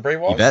 to Roddenberry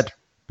was? Yvette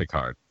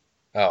Picard.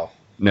 Oh,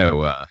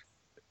 No,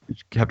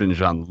 Captain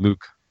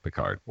Jean-Luc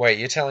Picard. wait,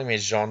 you're telling me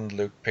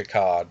Jean-Luc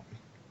Picard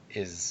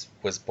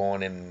was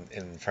born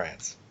in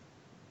France?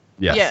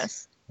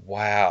 Yes.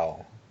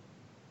 Wow,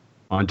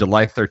 On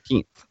July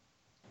 13th,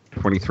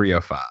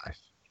 2305.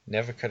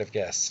 never could have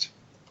guessed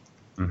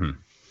Mm-hmm.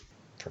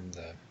 from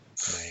the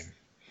name.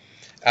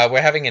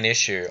 We're having an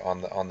issue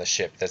on the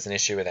ship. There's an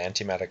issue with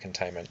antimatter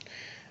containment.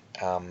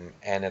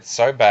 And it's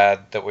so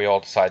bad that we all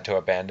decide to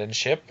abandon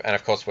ship. And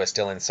of course, we're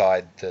still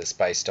inside the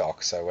space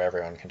dock, so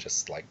everyone can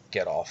just like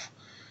get off.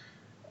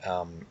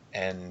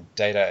 And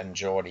Data and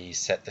Geordi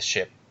set the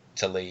ship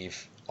to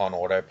leave on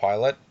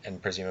autopilot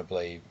and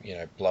presumably,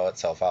 blow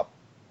itself up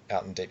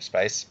out in deep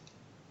space.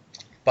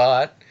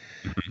 But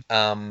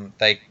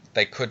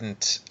they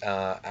couldn't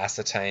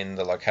ascertain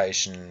the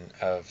location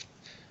of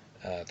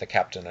the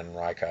captain and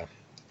Riker.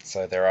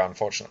 So they're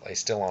unfortunately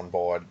still on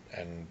board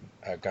and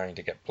are going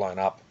to get blown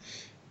up.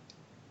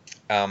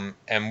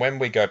 And when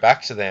we go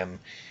back to them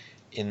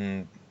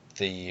in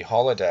the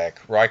holodeck,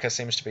 Riker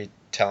seems to be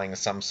telling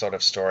some sort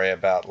of story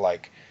about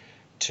like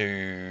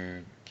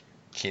two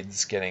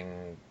kids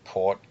getting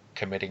caught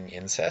committing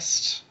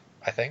incest,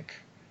 I think.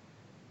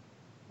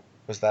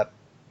 Was that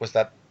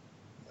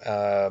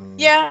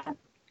Yeah,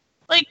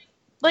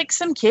 like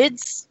some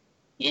kids.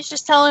 He's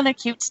just telling a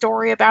cute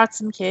story about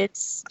some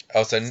kids.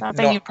 also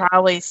Something you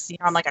probably see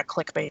on like a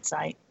clickbait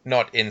site.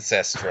 not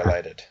incest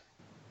related?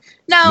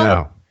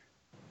 No,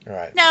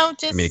 Right.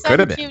 just it could some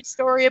have been. cute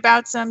story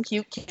about some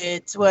cute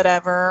kids,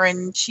 whatever.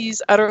 And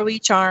she's utterly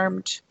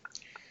charmed.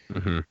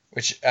 Mm-hmm.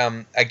 Which,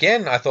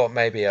 again, I thought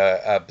maybe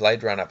a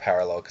Blade Runner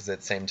parallel, because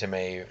it seemed to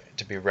me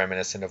to be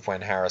reminiscent of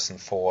when Harrison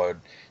Ford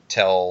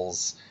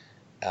tells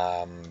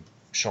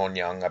Sean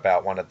Young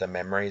about one of the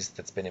memories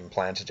that's been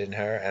implanted in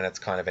her, and it's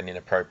kind of an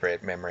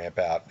inappropriate memory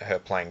about her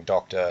playing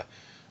doctor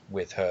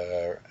with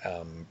her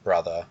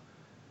brother,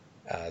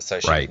 so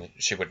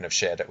she wouldn't have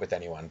shared it with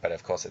anyone, but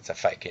of course it's a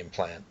fake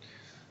implant,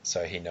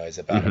 so he knows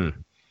about it.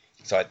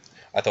 So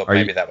I thought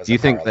maybe that was Do you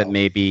a think parallel. that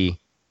maybe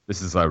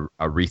this is a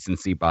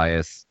recency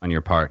bias on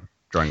your part,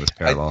 drawing this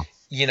parallel?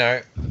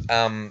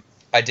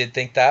 I did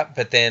think that,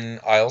 but then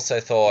I also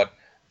thought,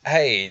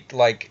 hey,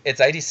 like,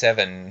 it's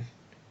 87.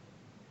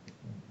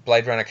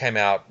 Blade Runner came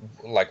out,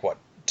 like, what,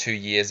 2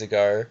 years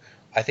ago?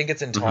 I think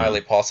it's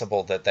entirely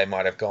possible that they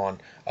might have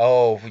gone,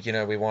 oh,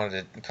 we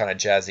wanted a kind of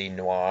jazzy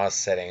noir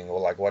setting, or,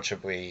 like, what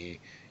should we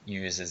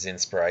use as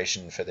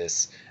inspiration for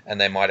this? And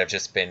they might have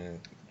just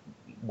been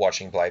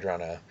watching Blade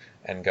Runner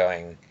and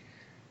going,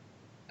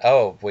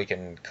 oh, we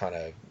can kind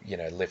of,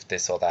 lift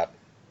this or that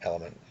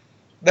element.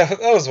 That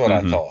was what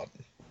I thought.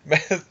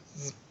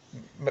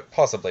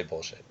 Possibly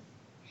bullshit.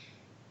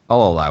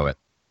 I'll allow it.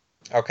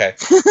 Okay,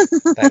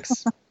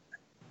 thanks.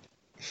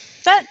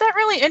 That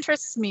really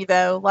interests me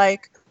though.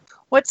 Like,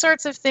 what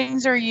sorts of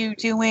things are you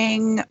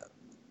doing,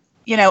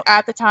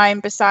 at the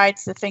time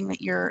besides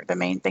the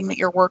main thing that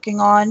you're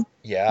working on?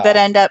 Yeah. That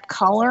end up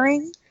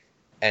coloring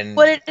And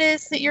what it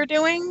is that you're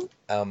doing?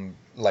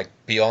 like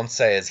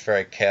Beyonce is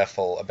very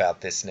careful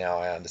about this now,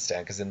 I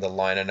understand, because in the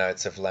liner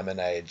notes of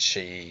Lemonade,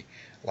 she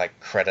like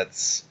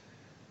credits.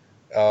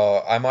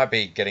 Oh, I might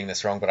be getting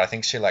this wrong, but I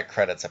think she like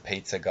credits a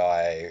pizza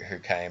guy who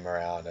came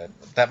around, and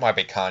that might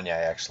be Kanye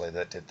actually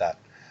that did that.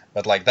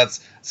 But like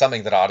that's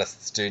something that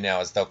artists do now,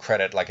 is they'll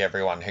credit like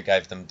everyone who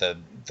gave them the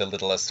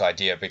littlest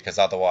idea, because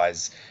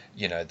otherwise,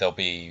 they'll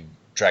be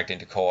dragged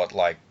into court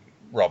like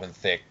Robin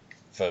Thicke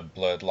for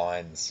blurred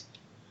lines,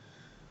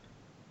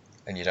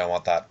 and you don't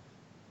want that.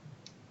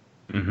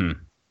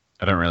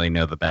 I don't really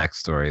know the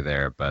backstory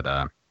there,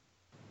 but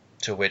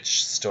To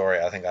which story?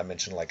 I think I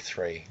mentioned like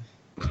 3.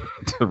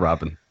 to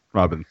Robin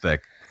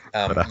Thicke.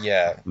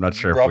 Yeah, I'm not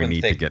sure Robin if we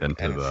need Thicke to get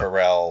into and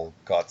Pharrell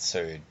got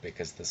sued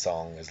because the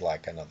song is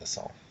like another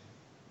song.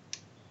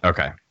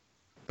 Okay,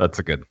 that's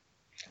a good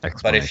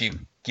explanation. But if you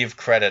give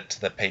credit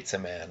to the pizza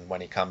man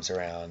when he comes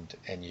around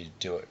and you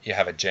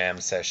have a jam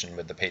session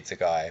with the pizza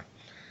guy,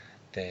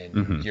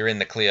 then you're in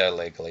the clear,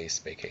 legally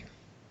speaking.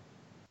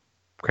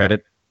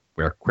 Credit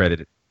where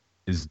credit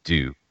is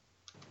due.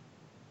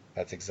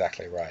 That's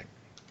exactly right.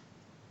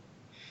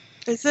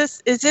 Is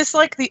this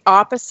like the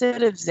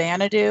opposite of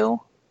Xanadu?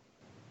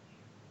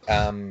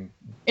 Instead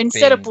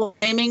being- of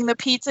blaming the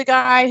pizza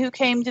guy who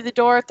came to the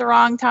door at the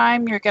wrong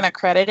time, you're going to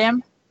credit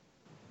him.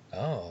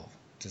 Oh,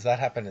 does that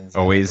happen in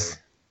Xanadu?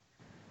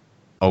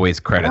 Always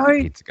credit Are the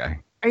you- pizza guy.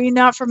 Are you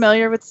not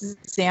familiar with the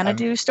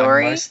Xanadu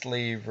story? I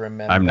mostly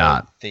remember I'm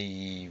not.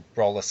 the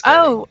roller skating.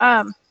 Oh,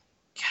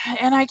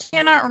 and I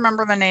cannot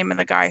remember the name of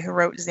the guy who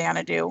wrote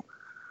Xanadu.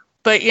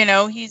 But, you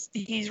know,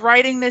 he's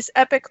writing this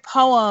epic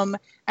poem,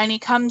 and he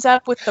comes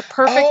up with the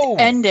perfect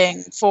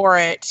ending for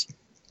it.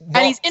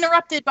 And he's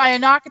interrupted by a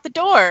knock at the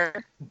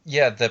door.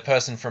 Yeah, the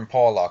person from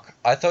Porlock.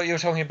 I thought you were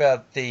talking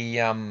about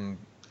the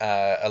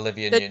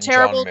Olivia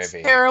Newton-John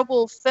movie.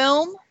 Terrible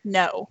film?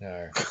 No.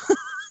 No.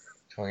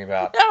 Talking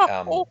about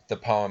the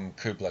poem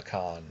Kubla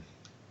Khan.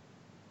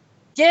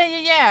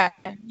 Yeah.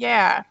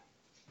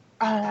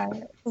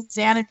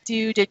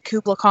 Xanadu did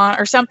Kubla Khan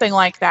or something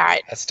like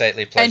that. A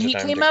stately pleasure and he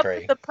dome came decree. up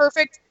with the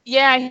perfect.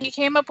 Yeah, he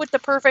came up with the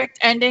perfect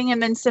ending,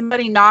 and then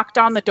somebody knocked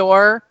on the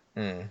door,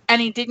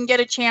 and he didn't get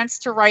a chance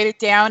to write it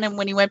down. And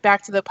when he went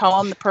back to the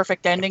poem, the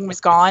perfect ending was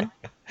gone.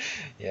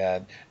 Yeah,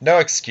 no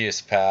excuse,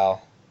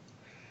 pal.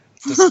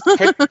 Just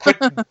quit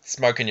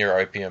smoking your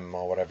opium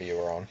or whatever you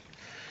were on.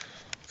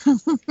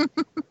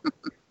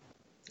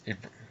 You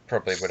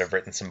probably would have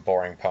written some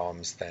boring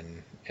poems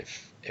then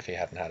if he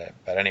hadn't had it.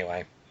 But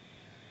anyway,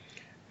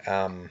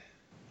 man,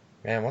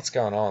 what's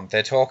going on?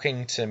 They're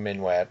talking to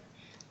Minwet,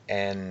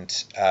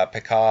 and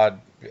Picard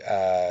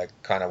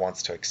kind of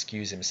wants to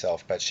excuse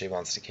himself, but she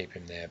wants to keep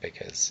him there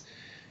because,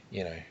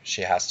 you know,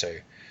 she has to.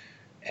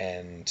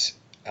 And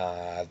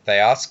they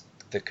ask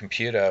the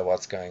computer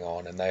what's going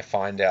on, and they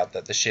find out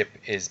that the ship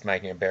is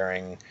making a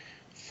bearing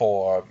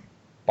for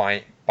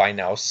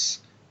Bynos,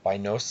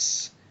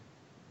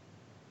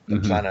 the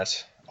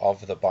planet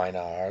of the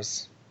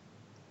Binars.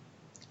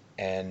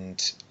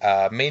 And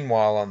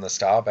meanwhile, on the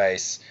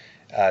starbase,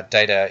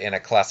 Data, in a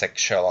classic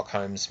Sherlock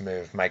Holmes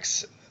move,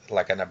 makes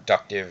like an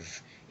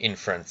abductive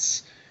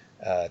inference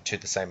to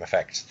the same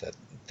effect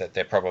that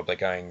they're probably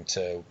going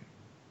to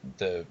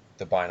the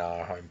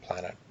Binar home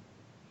planet.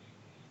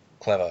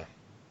 Clever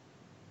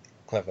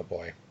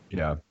boy.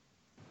 Yeah.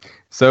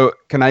 So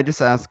can I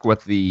just ask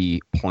what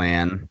the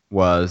plan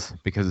was?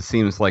 Because it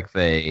seems like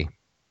they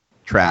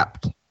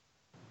trapped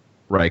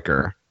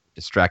Riker,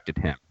 distracted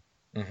him,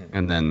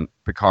 and then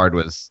Picard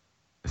was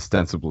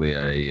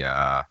ostensibly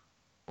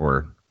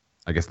or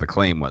I guess the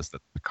claim was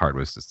that Picard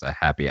was just a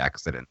happy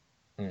accident.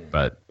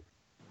 But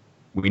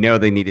we know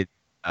they needed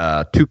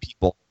 2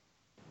 people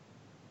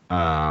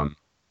to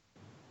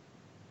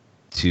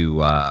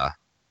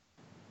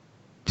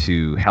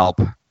help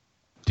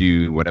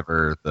do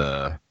whatever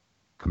the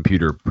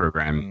computer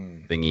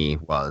program thingy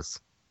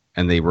was,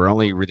 and they were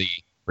only really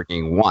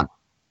bringing 1.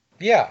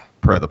 Yeah.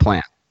 Per the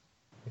plan.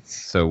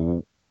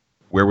 So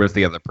where was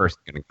the other person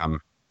going to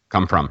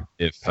come from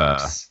if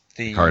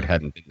Picard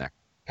hadn't been there?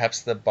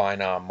 Perhaps the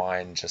Binar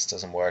mind just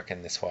doesn't work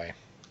in this way.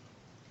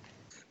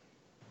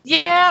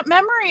 Yeah,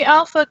 Memory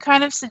Alpha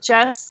kind of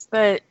suggests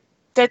that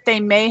they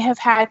may have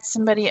had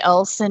somebody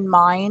else in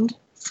mind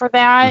for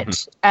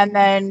that, and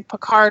then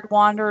Picard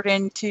wandered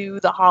into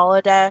the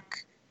holodeck,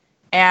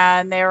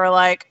 and they were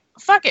like,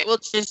 fuck it, we'll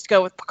just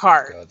go with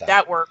Picard.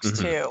 That works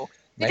too.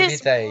 Maybe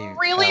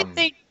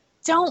they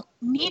don't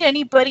need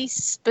anybody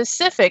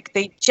specific.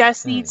 They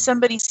just need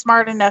somebody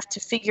smart enough to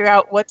figure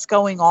out what's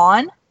going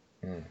on.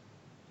 And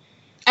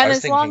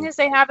as long as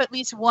they have at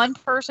least one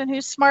person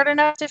who's smart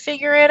enough to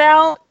figure it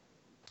out,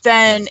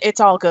 then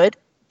it's all good.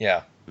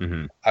 Yeah.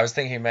 I was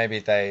thinking maybe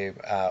they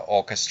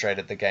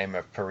orchestrated the game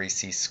of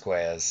Parisi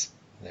squares.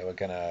 They were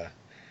gonna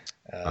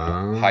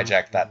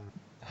hijack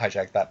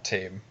that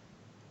team.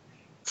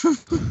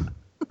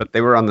 But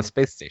they were on the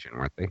space station,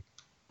 weren't they?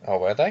 Oh,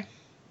 were they?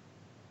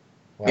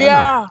 Well,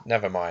 yeah.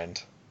 Never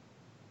mind.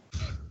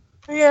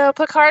 Yeah,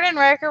 Picard and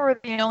Riker were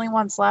the only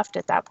ones left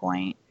at that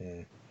point.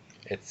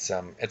 It's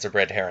a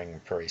red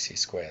herring, Parisi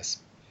squares.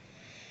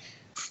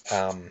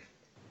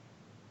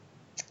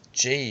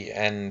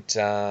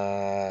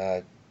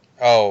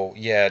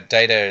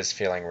 Data is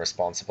feeling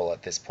responsible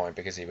at this point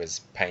because he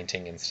was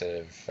painting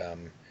instead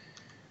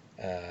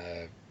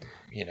of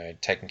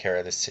taking care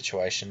of this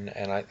situation,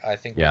 and I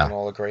think we can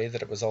all agree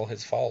that it was all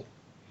his fault.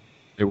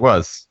 It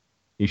was.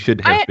 He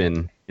should have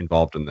been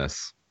involved in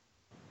this.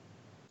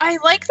 I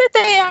like that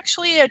they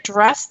actually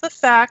address the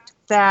fact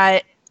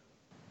that,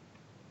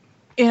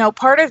 you know,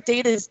 part of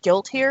Data's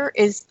guilt here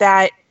is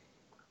that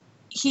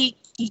he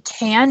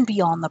can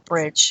be on the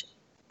bridge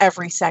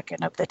every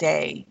second of the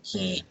day.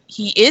 He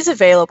is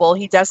available.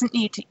 He doesn't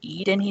need to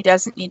eat, and he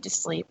doesn't need to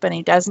sleep, and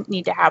he doesn't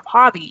need to have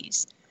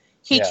hobbies.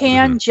 He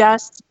can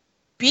just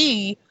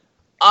be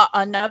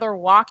another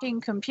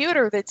walking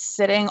computer that's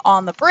sitting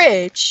on the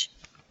bridge,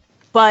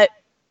 but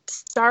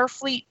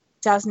Starfleet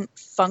doesn't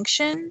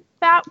function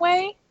that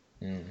way.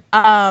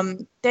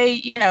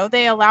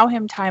 They allow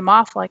him time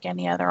off like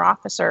any other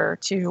officer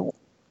to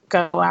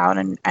go out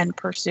and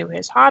pursue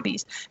his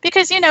hobbies,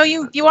 because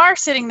you are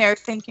sitting there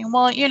thinking,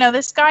 well,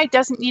 this guy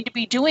doesn't need to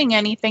be doing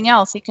anything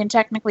else. He can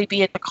technically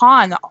be at the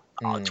con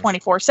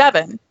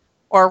 24/7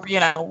 or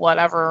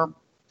whatever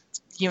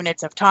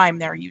units of time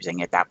they're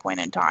using at that point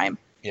in time.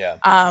 Yeah.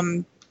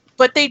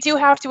 But they do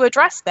have to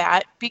address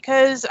that,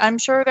 because I'm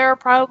sure there are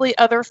probably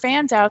other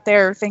fans out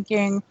there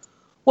thinking,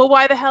 well,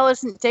 why the hell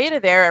isn't Data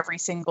there every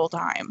single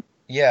time?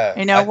 Yeah.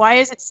 You know, why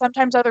is it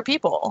sometimes other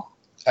people?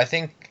 I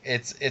think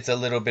it's a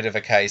little bit of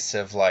a case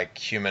of like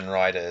human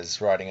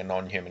writers writing a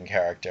non-human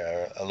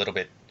character a little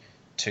bit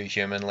too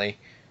humanly,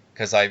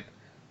 because I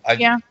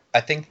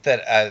think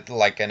that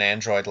like an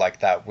android like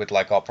that would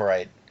like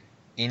operate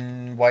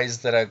in ways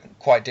that are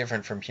quite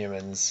different from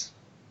humans,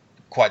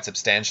 quite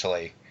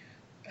substantially.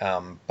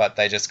 But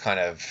they just kind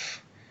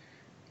of,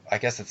 I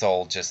guess it's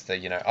all just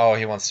the, oh,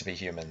 he wants to be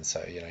human,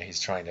 so he's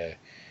trying to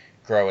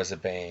grow as a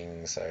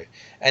being. So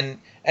and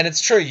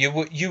it's true,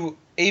 you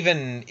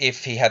even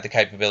if he had the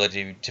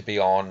capability to be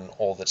on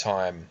all the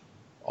time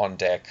on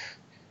deck,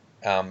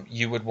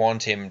 you would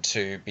want him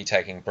to be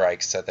taking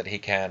breaks so that he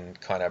can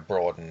kind of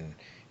broaden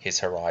his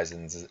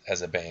horizons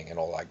as a being and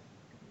all like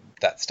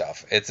that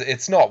stuff.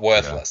 It's not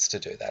worthless to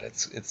do that.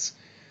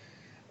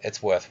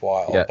 It's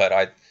worthwhile. Yeah. But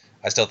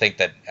I still think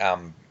that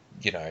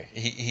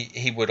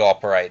he would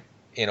operate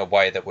in a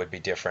way that would be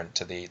different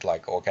to the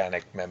like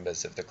organic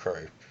members of the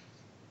crew.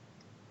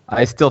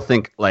 I still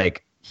think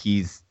like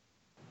he's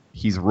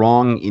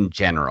wrong in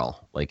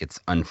general. Like it's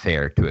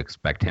unfair to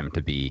expect him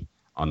to be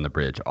on the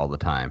bridge all the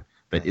time.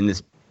 But in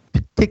this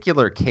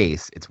particular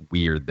case, it's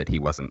weird that he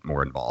wasn't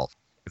more involved.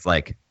 It's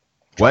like,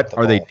 what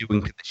are they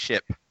doing to the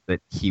ship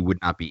that he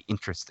would not be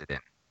interested in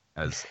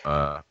as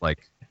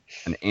like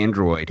an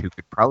android who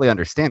could probably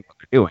understand what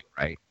they're doing,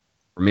 right?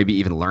 Or maybe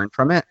even learn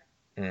from it.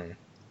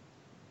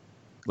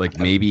 Like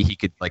maybe he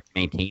could like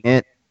maintain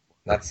it.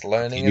 That's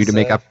learning to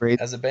make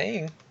upgrades as a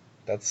being.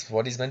 That's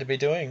what he's meant to be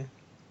doing.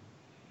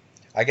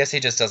 I guess he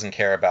just doesn't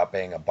care about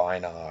being a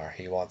binar.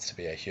 He wants to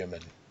be a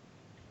human.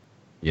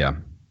 Yeah.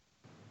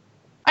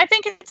 I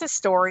think it's a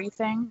story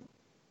thing.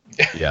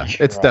 Yeah,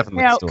 it's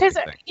definitely a story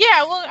thing.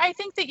 Yeah, well, I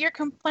think that your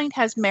complaint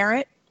has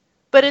merit,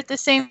 but at the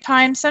same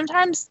time,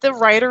 sometimes the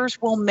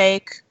writers will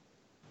make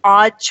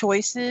odd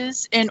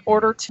choices in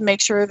order to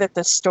make sure that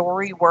the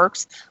story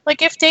works.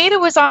 Like if Data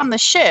was on the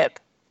ship,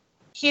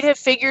 he'd have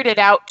figured it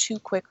out too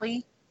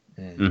quickly.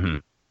 Mm-hmm.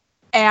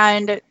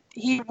 And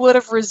he would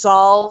have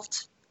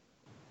resolved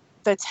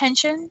the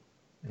tension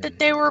that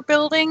they were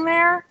building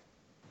there.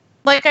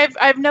 Like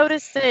I've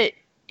noticed that,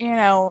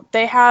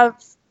 they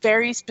have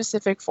very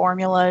specific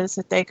formulas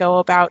that they go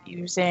about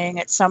using.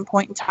 At some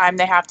point in time,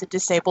 they have to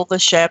disable the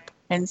ship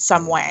in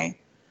some way.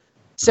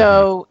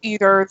 So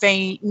either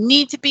they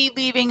need to be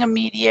leaving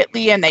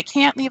immediately and they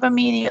can't leave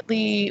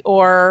immediately,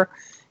 or,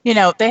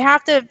 they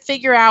have to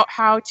figure out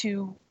how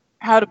to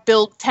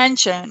build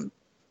tension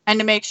and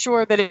to make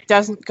sure that it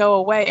doesn't go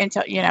away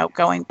until,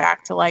 going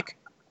back to like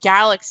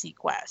Galaxy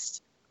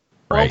Quest.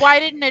 Right. Well, why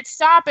didn't it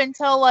stop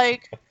until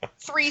like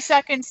 3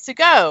 seconds to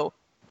go?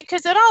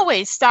 Because it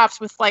always stops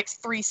with like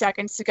 3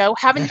 seconds to go.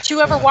 Haven't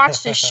you ever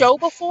watched a show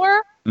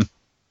before?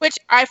 Which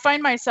I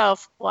find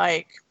myself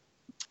like,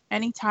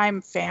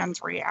 anytime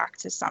fans react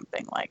to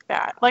something like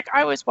that. Like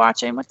I was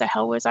watching, what the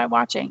hell was I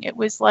watching? It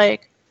was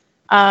like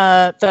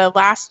the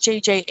last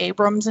J.J.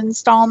 Abrams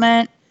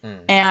installment,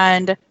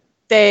 and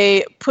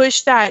they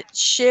push that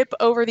ship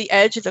over the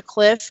edge of the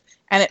cliff,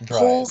 and it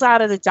pulls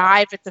out of the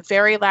dive at the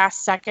very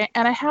last second.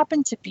 And I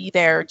happened to be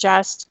there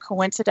just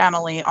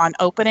coincidentally on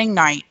opening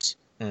night.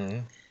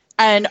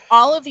 And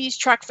all of these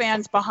Trek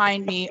fans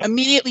behind me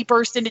immediately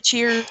burst into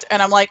cheers.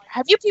 And I'm like,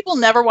 have you people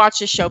never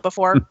watched this show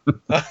before?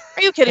 Are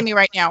you kidding me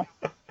right now?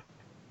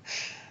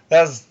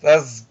 That's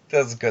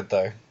good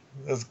though.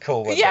 That's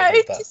cool. Yeah,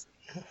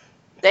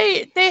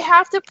 they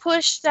have to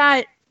push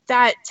that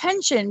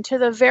tension to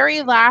the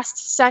very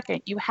last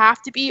second. You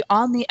have to be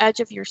on the edge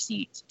of your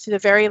seat to the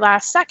very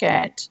last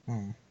second.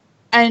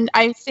 And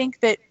I think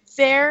that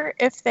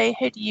if they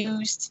had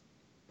used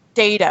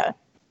Data,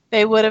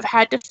 they would have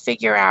had to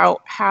figure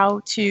out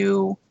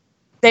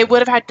they would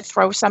have had to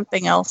throw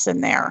something else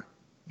in there.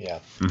 Yeah.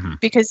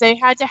 Because they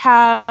had to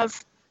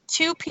have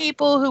two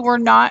people who were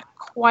not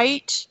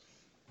quite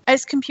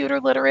as computer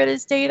literate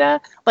as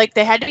Data. Like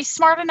they had to be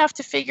smart enough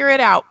to figure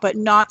it out, but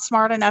not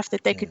smart enough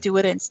that they could do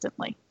it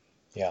instantly.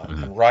 Yeah.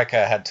 And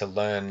Riker had to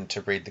learn to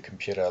read the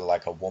computer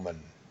like a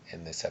woman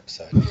in this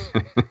episode.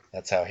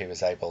 That's how he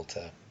was able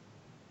to.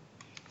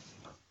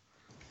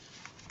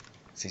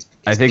 He's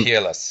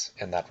peerless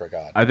in that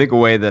regard. I think a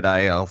way that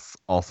I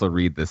also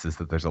read this is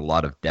that there's a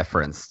lot of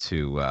deference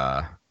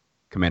to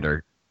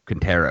Commander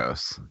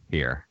Quinteros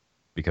here,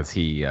 because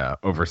he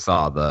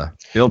oversaw the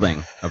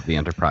building of the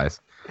Enterprise.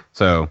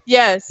 So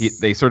yes,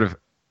 they sort of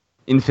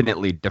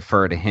infinitely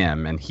defer to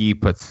him, and he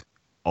puts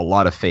a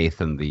lot of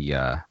faith in the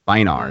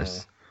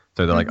Binars.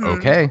 So they're like,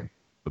 okay,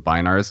 the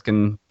Binars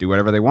can do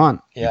whatever they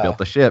want. Yeah. He built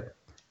the ship.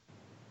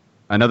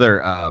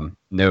 Another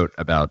note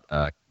about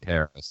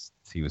Quinteros.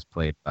 He was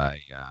played by.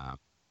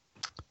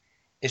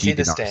 Is he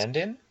the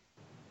stand-in?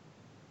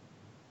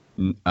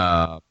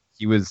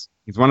 He's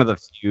one of the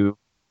few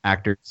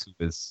actors who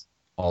was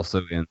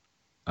also in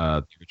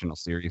the original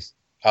series.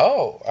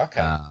 Oh,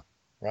 okay,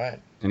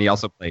 right. And he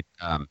also played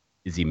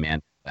Izzy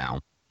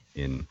Mantel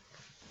in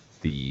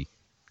the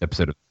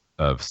episode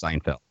of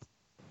Seinfeld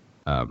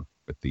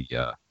with the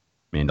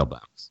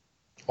Mandelbaums.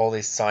 All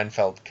these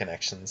Seinfeld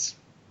connections.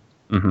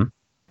 Mm-hmm.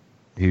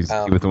 He was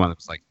the one that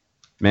was like,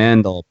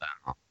 Mandelbaum.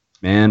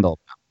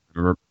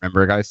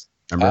 Remember, guys?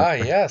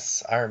 Remember?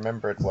 Yes, I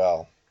remember it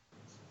well.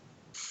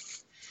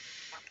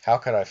 How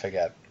could I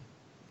forget?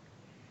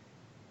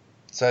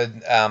 So,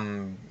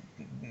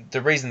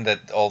 the reason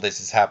that all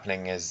this is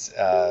happening is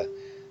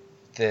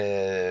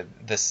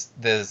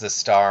there's a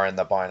star in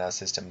the binary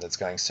system that's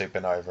going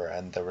supernova,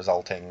 and the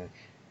resulting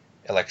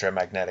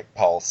electromagnetic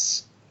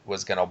pulse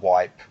was going to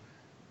wipe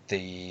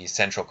the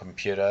central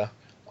computer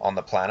on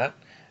the planet.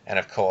 And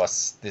of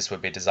course, this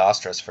would be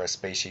disastrous for a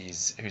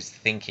species whose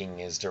thinking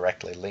is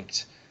directly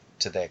linked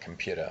to their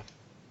computer.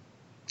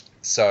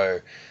 So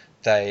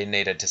they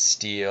needed to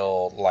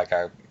steal,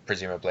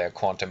 presumably a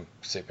quantum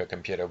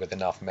supercomputer with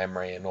enough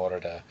memory in order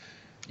to,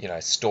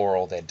 store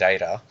all their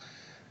data,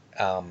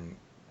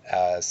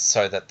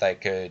 so that they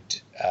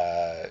could,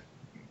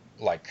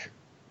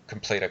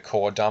 complete a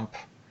core dump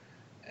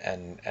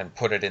and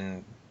put it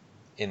in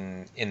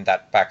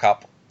that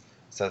backup,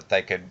 so that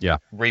they could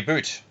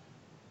reboot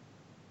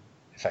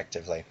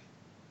effectively.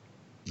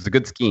 It's a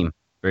good scheme.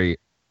 Very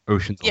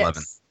Ocean's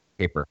 11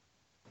 paper.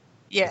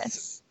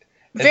 Yes.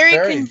 It's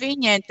very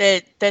convenient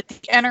that the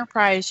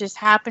Enterprise just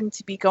happened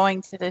to be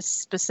going to this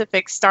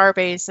specific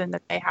starbase, and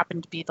that they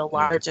happen to be the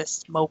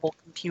largest mobile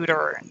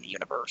computer in the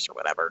universe or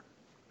whatever.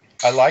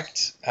 I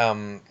liked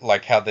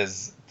how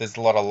there's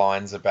a lot of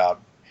lines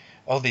about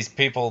these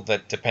people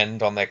that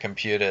depend on their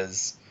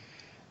computers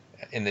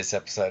in this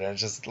episode, and it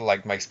just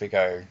makes me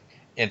go,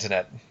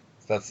 internet.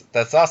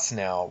 That's us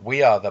now.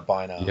 We are the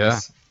binars. Yeah.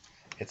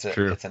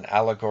 It's an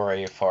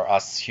allegory for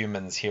us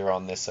humans here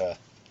on this earth.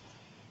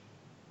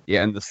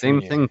 Yeah, and the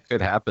same thing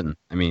could happen.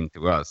 I mean,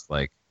 to us,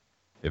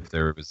 if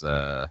there was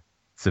a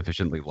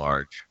sufficiently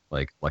large,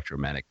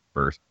 electromagnetic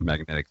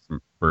magnetic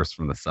burst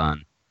from the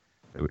sun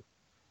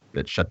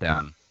that shut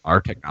down our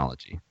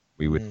technology,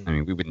 we would. I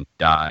mean, we wouldn't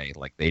die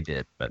like they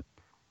did, but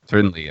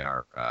certainly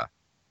our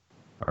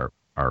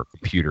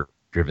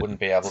computer-driven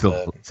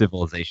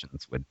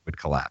civilizations would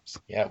collapse.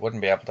 Yeah, it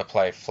wouldn't be able to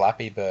play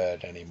Flappy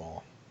Bird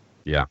anymore.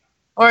 Yeah.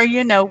 Or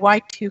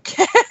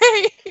Y2K.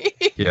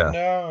 Yeah.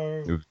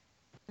 No.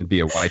 It'd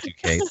be a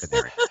Y2K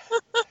scenario.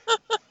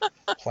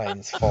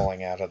 Planes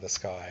falling out of the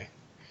sky.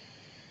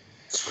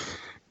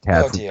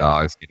 Cats and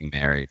dogs getting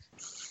married.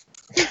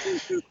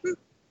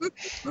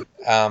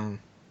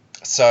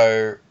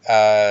 So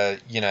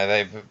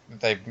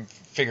they've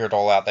figured it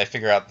all out. They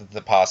figure out that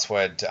the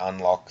password to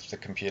unlock the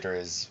computer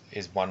is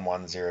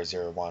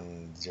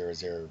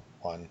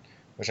 11001001,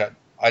 which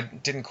I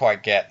didn't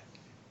quite get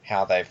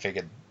how they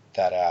figured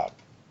that out.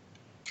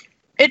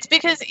 It's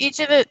because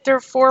there are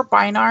 4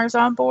 binars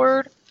on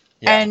board,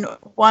 and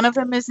one of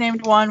them is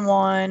named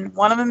 11,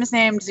 one of them is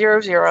named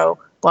 00,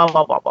 blah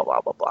blah blah blah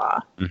blah blah blah.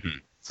 Mm-hmm.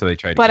 So they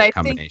tried to get a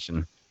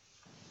combination.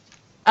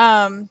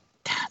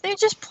 They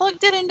just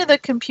plugged it into the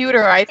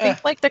computer. I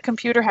think the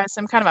computer has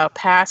some kind of a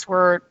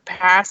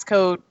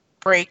passcode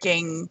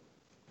breaking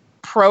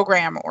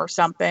program or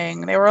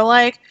something. They were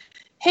like,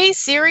 "Hey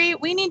Siri,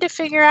 we need to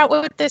figure out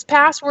what this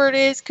password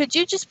is. Could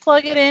you just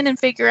plug it in and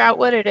figure out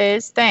what it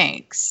is?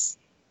 Thanks."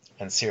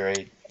 And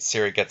Siri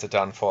gets it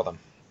done for them.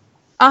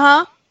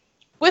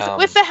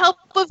 With the help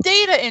of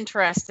Data,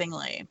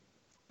 interestingly.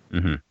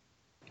 Mm-hmm.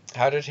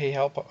 How did he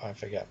help? I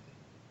forget.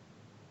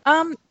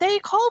 They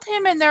called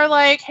him and they're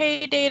like,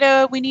 "Hey,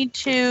 Data, we need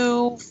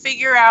to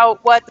figure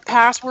out what the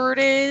password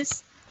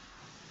is."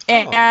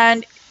 And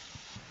then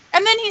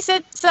he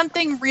said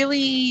something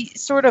really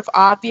sort of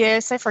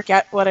obvious. I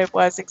forget what it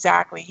was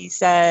exactly he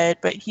said,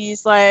 but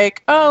he's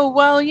like, "Oh,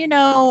 well,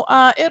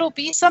 it'll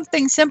be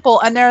something simple."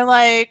 And they're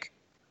like,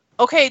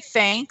 "Okay,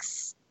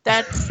 thanks.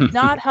 That's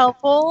not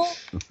helpful."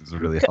 This is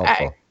really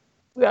helpful.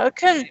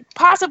 Could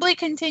possibly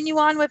continue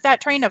on with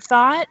that train of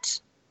thought.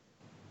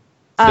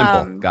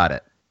 Simple. Got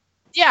it.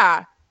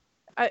 Yeah.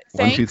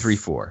 1, 2, 3,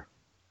 4.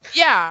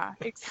 Yeah.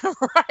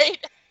 Right.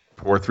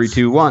 4, 3,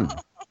 2, 1.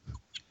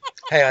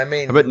 Hey, I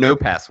mean, how about no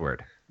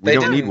password? We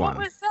don't need one.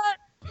 What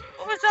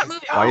was that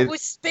movie? It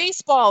was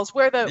Spaceballs,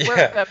 where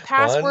the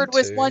password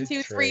was 1,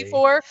 2, 3,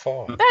 4.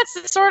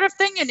 That's the sort of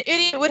thing an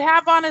idiot would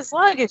have on his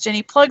luggage, and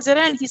he plugs it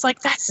in. He's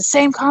like, "That's the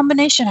same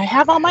combination I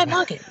have on my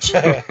luggage."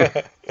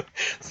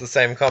 It's the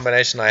same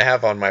combination I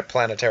have on my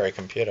planetary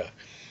computer.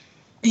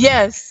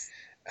 Yes.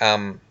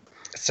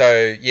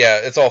 So yeah,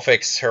 it's all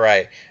fixed,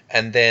 hooray!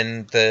 And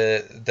then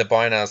the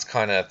binars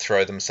kind of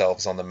throw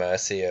themselves on the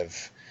mercy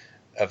of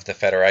the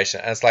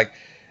Federation, and it's like,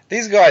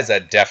 these guys are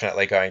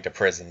definitely going to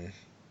prison.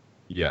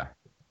 Yeah.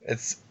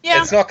 It's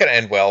not going to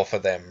end well for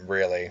them,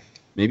 really.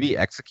 Maybe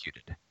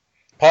executed.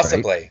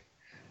 Possibly. Right?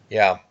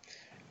 Yeah.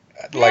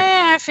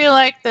 I feel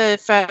like the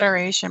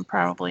Federation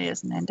probably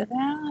isn't into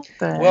that.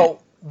 But...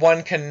 Well,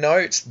 one can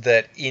note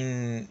that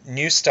in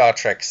new Star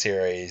Trek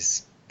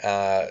series,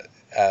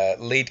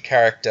 lead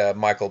character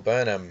Michael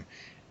Burnham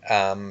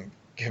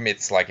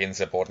commits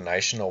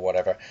insubordination or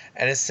whatever,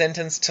 and is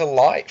sentenced to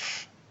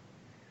life.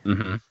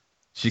 Mm-hmm.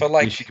 She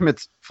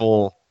commits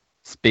full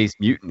space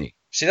mutiny.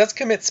 She does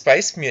commit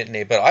space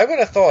mutiny, but I would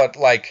have thought,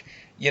 like,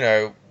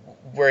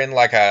 we're in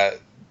like a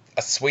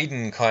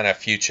Sweden kind of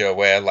future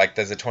where like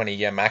there's a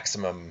 20-year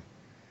maximum.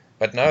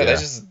 But no, they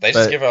just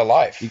give her a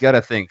life. You got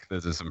to think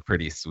those are some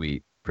pretty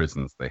sweet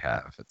prisons they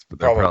have.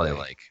 They're probably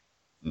like,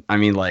 I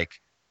mean, like,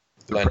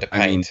 learn to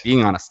paint. I mean,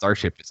 being on a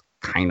starship is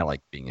kind of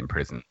like being in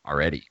prison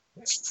already.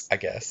 I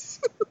guess.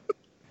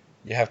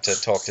 You have to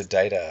talk to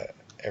Data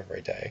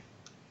every day.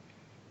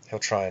 He'll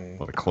try and...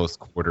 Well, the close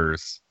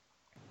quarters,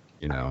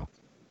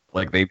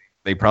 like they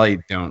probably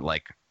don't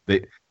like,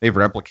 they've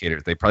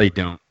replicators. They probably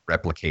don't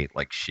replicate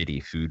like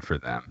shitty food for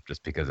them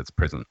just because it's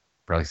prison.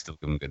 Probably still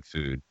give them good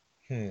food.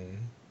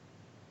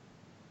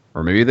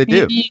 Or maybe they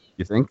do.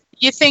 You think?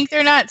 You think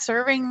they're not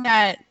serving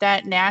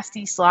that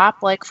nasty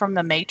slop like from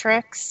the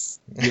Matrix?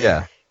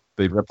 Yeah,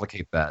 they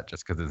replicate that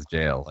just because it's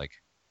jail. Like,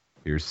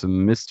 here's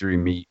some mystery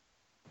meat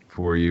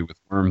for you with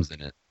worms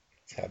in it.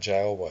 That's how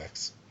jail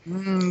works.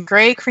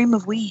 Gray cream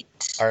of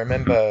wheat. I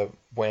remember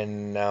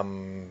when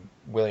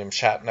William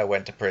Shatner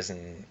went to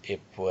prison,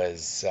 it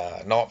was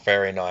not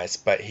very nice,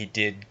 but he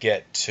did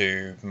get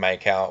to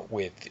make out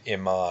with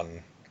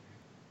Iman.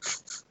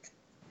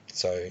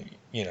 So,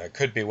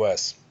 could be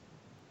worse.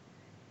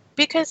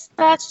 Because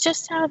that's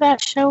just how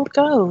that show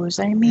goes.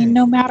 I mean,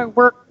 no matter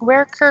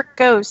where Kirk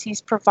goes,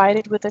 he's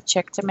provided with a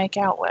chick to make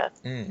out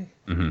with.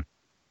 Mm-hmm.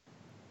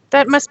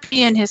 That must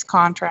be in his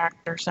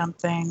contract or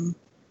something.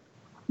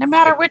 No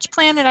matter which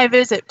planet I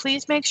visit,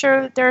 please make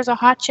sure that there's a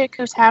hot chick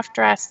who's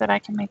half-dressed that I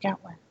can make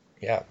out with.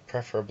 Yeah,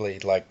 preferably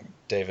like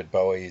David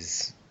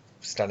Bowie's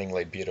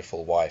stunningly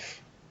beautiful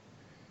wife.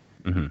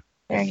 Mm-hmm.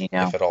 There you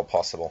go. If at all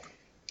possible.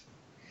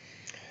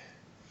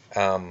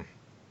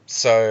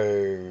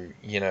 So,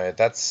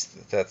 that's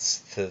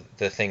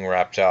the thing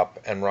wrapped up,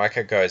 and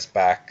Riker goes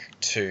back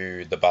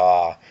to the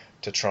bar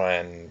to try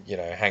and,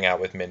 hang out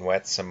with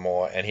Minuet some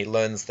more, and he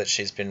learns that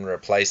she's been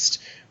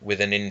replaced with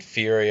an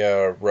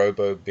inferior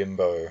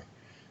robo-bimbo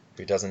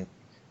who doesn't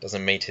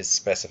meet his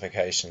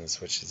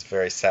specifications, which is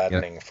very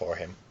saddening for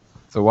him.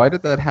 So why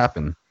did that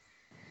happen?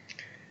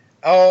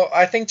 Oh,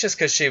 I think just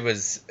because she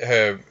was,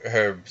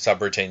 her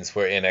subroutines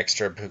were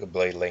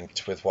inextricably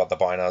linked with what the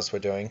Binars were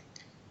doing.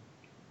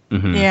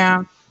 Mm-hmm.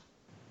 Yeah.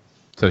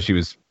 So she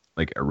was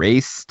like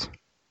erased.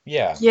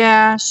 Yeah.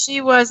 Yeah,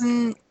 she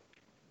wasn't.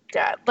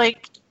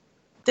 Like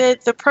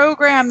the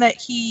program that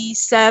he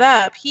set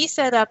up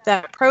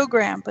that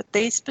program, but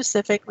they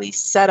specifically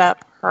set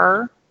up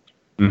her.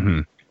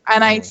 Mm-hmm.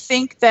 And I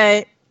think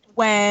that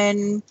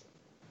when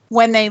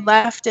they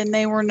left and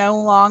they were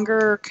no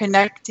longer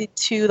connected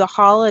to the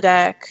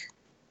holodeck,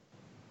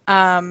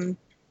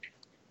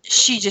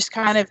 she just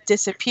kind of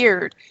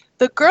disappeared.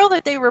 The girl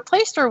that they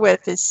replaced her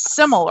with is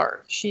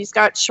similar. She's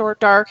got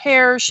short, dark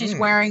hair. She's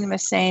wearing the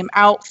same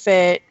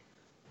outfit,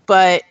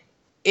 but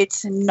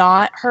it's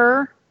not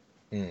her.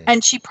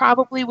 And she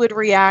probably would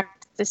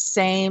react the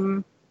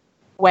same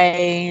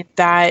way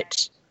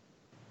that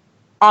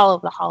all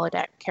of the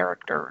holodeck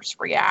characters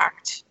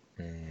react.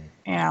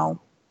 Mm-hmm.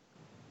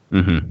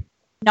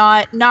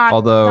 Not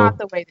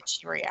the way that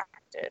she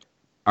reacted.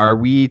 Are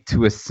we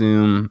to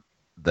assume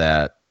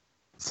that?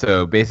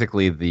 So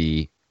basically,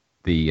 the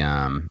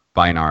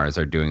Binars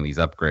are doing these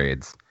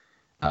upgrades.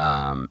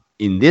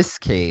 In this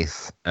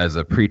case, as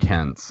a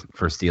pretense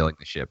for stealing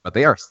the ship, but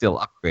they are still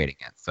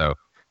upgrading it. So,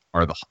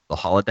 are the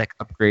holodeck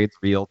upgrades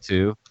real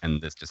too? And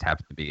this just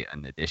happens to be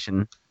an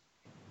addition.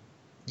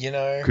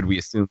 Could we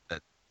assume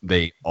that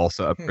they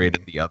also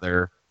upgraded the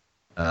other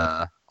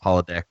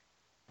holodeck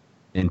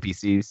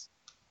NPCs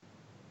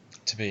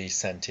to be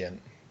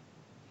sentient,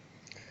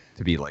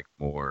 to be like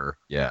more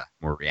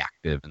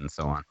reactive and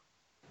so on?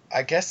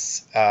 I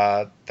guess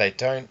they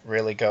don't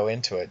really go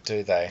into it,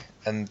 do they?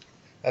 And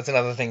that's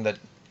another thing that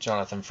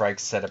Jonathan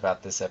Frakes said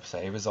about this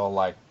episode. He was all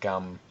like,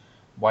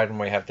 why didn't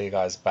we have the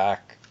guys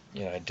back,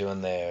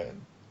 doing their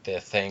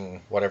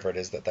thing, whatever it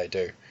is that they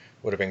do?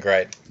 Would have been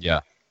great.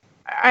 Yeah.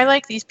 I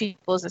like these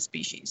people as a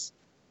species.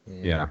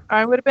 Yeah.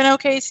 I would have been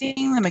okay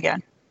seeing them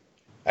again.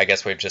 I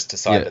guess we've just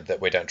decided that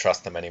we don't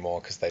trust them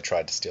anymore because they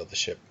tried to steal the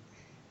ship.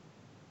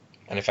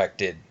 And in fact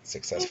did,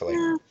 successfully.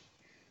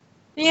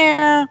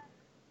 Yeah.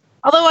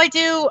 Although I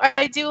do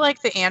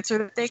like the answer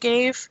that they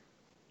gave.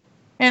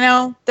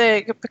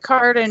 The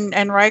Picard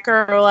and Riker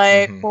are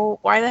like, well,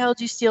 why the hell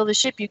did you steal the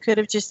ship? You could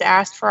have just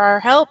asked for our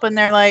help. And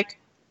they're like,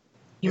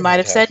 you might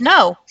have said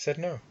no. Said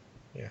no.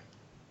 Yeah.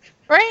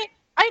 Right?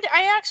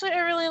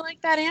 I really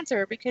like that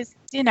answer because,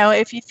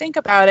 if you think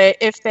about it,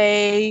 if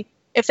they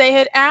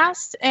had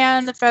asked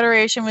and the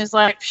Federation was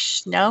like,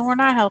 no, we're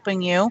not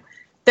helping you,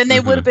 then they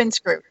would have been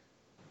screwed.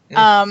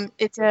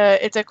 It's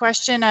a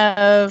question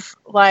of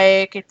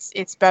like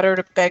it's better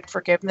to beg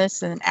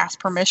forgiveness than ask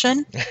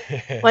permission.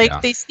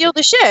 Like they steal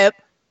the ship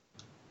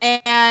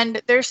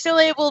and they're still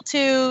able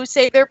to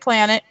save their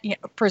planet,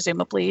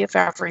 presumably if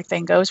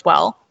everything goes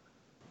well.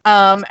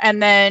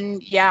 And then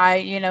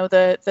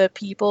the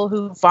people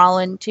who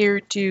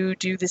volunteered to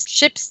do this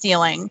ship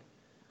stealing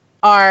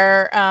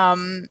are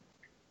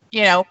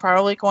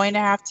probably going to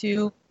have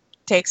to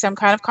take some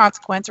kind of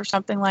consequence or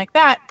something like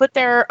that, but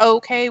they're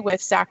okay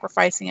with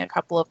sacrificing a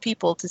couple of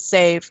people to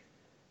save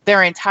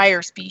their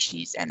entire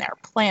species and their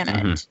planet.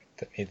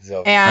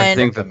 Mm-hmm. And I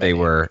think that they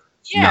were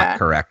not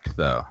correct,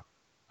 though.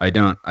 I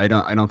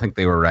don't think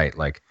they were right.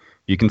 Like,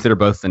 you consider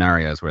both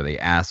scenarios where they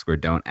ask or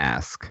don't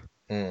ask.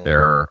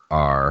 There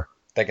are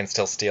they can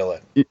still steal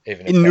it,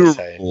 even if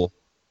they say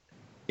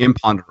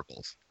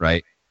imponderables,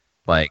 right?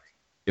 Like,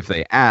 if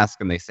they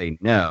ask and they say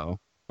no,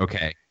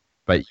 okay,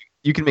 but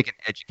you can make an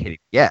educated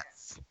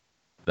guess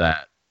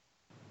that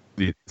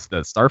the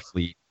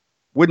Starfleet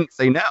wouldn't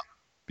say no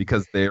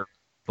because they're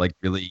like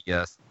really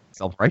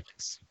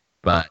self-righteous.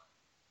 But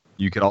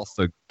you could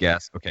also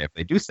guess, okay, if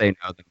they do say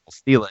no, then we'll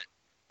steal it.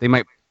 They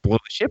might blow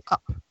the ship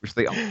up, which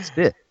they almost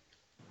did.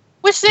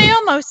 Which they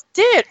almost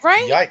did,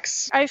 right?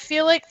 Yikes. I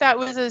feel like that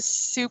was a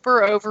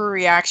super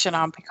overreaction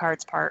on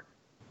Picard's part.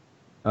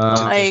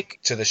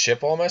 To the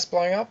ship almost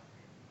blowing up?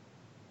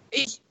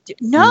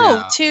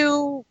 No,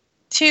 to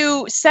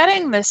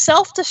setting the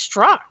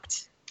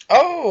self-destruct.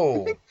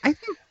 Oh! I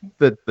think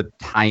the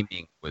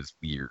timing was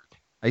weird.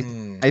 I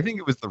think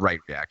it was the right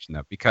reaction,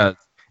 though, because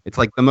it's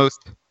like the most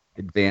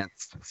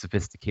advanced,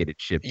 sophisticated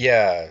ship.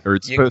 Yeah. Or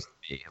it's supposed to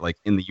be, like,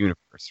 in the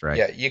universe, right?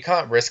 Yeah, you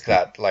can't risk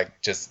that, like,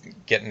 just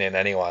getting in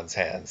anyone's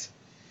hands.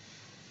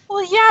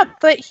 Well, yeah,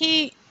 but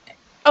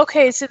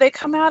okay, so they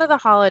come out of the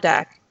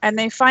holodeck, and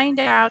they find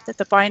out that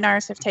the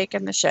Bynars have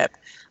taken the ship.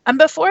 And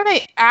before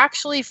they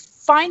actually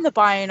find the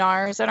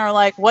Bynars and are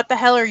like, what the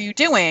hell are you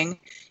doing?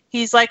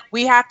 He's like,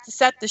 we have to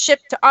set the ship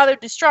to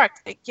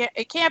auto-destruct.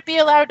 It can't be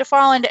allowed to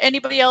fall into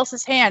anybody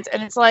else's hands.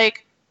 And it's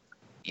like,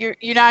 you're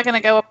not going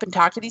to go up and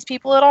talk to these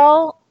people at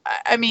all?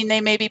 I mean, they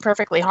may be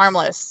perfectly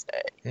harmless.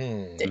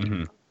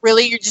 Mm-hmm.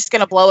 Really? You're just going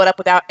to blow it up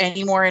without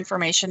any more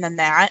information than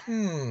that?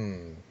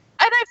 And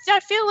I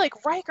feel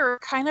like Riker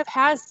kind of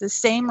has the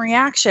same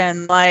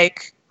reaction.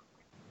 Like,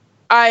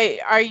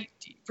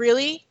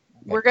 really?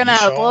 We're going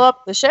to blow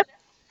up the ship?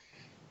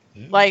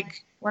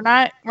 Like, we're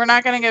not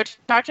going to go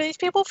talk to these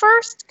people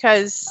first?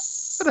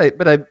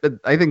 But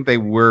I think they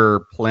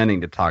were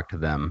planning to talk to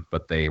them,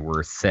 but they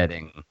were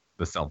setting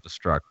the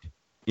self-destruct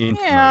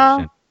into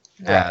motion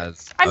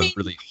as a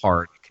really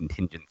hard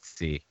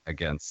contingency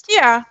against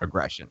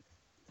aggression.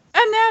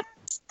 And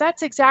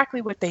that's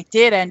exactly what they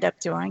did end up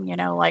doing. You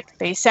know, like,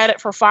 they set it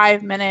for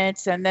 5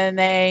 minutes, and then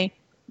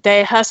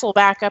they hustle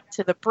back up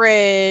to the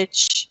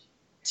bridge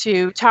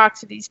to talk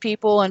to these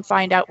people and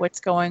find out what's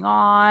going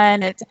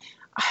on.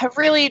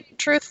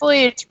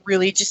 Truthfully, it's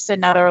really just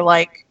another,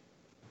 like,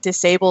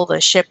 disable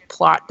the ship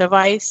plot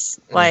device.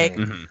 Like,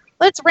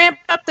 let's ramp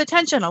up the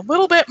tension a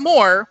little bit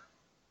more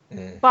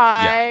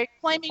by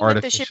claiming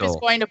that the ship is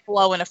going to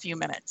blow in a few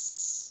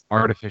minutes.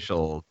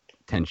 Artificial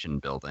tension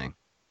building.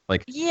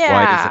 Like,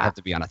 why does it have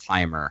to be on a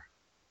timer?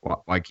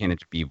 Why can't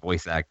it be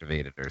voice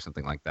activated or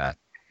something like that?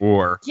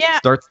 Or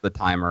starts the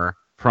timer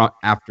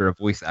after a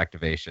voice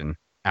activation,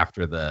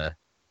 after the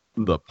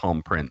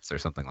palm prints or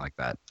something like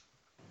that.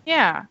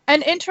 Yeah,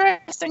 and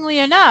interestingly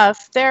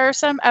enough, there are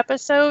some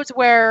episodes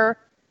where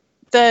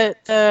the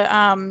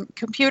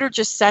computer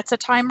just sets a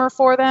timer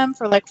for them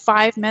for like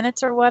 5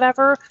 minutes or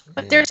whatever.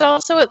 But there's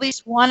also at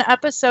least one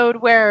episode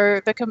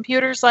where the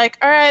computer's like,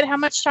 all right, how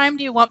much time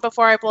do you want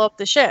before I blow up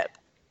the ship?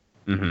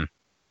 Mm-hmm.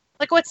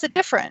 Like, what's the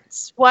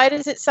difference? Why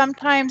does it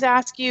sometimes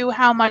ask you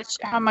how much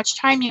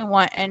time you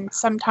want, and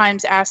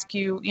sometimes ask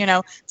you,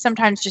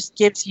 sometimes just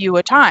gives you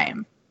a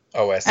time?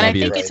 Oh, and I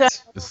think it's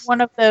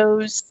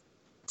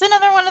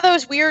another one of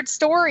those weird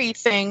story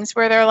things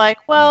where they're like,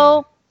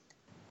 well,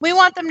 we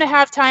want them to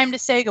have time to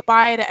say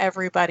goodbye to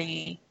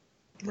everybody.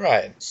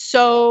 Right.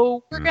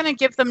 So we're going to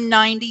give them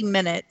 90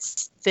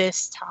 minutes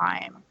this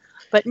time.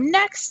 But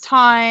next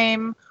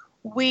time,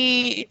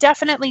 we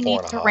definitely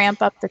need to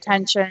ramp up the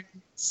tension.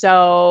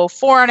 So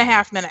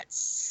 4.5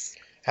 minutes.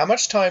 How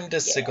much time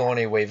does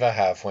Sigourney Weaver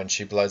have when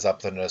she blows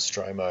up the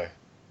Nostromo?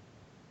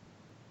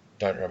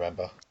 Don't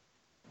remember.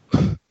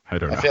 I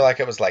don't know. I feel like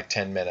it was like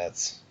 10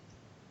 minutes.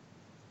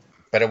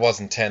 But it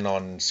wasn't 10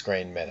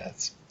 on-screen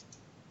minutes.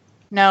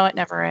 No, it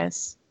never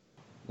is.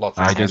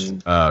 I just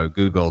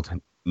Googled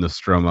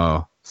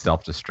Nostromo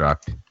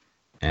self-destruct,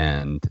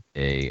 and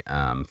a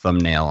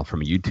thumbnail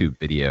from a YouTube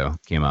video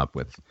came up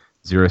with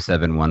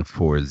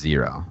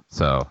 07140.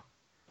 So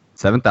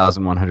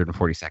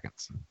 7,140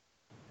 seconds.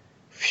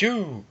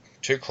 Phew!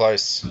 Too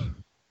close.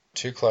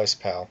 Too close,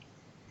 pal.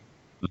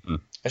 Mm-hmm.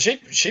 And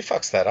she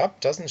fucks that up,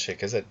 doesn't she?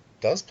 Because it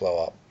does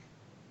blow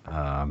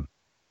up.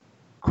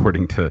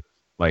 According to,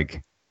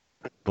 like,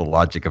 the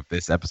logic of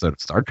this episode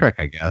of Star Trek,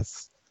 I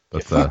guess.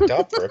 You fucked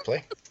up,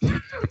 Ripley.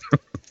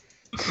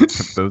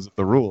 Those are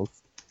the rules.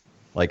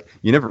 Like,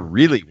 you never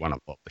really want to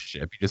blow up the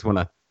ship. You just want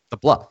to... It's a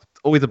bluff.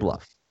 It's always a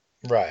bluff.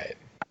 Right.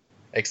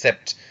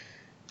 Except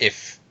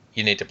if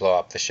you need to blow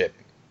up the ship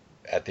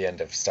at the end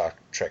of Star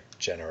Trek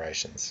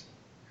Generations.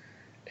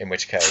 In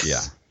which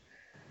case...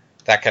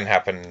 that can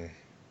happen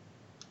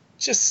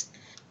just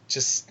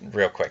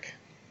real quick.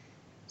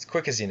 As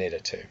quick as you need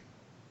it to.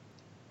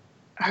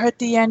 Or at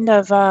the end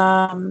of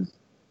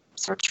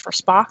Search for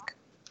Spock.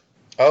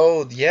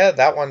 Oh, yeah,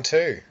 that one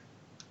too.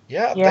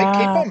 Yeah, they keep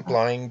Yeah. on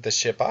blowing the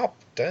ship up,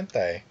 don't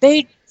they?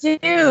 They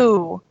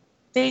do.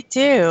 They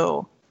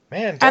do.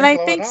 Man, And don't I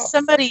blow it think up.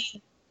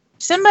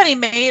 somebody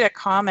made a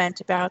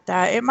comment about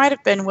that. It might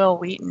have been Will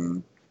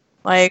Wheaton.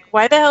 Like,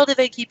 why the hell do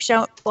they keep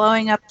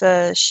blowing up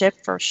the ship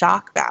for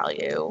shock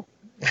value?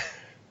 When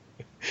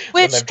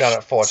Which, they've done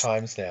it 4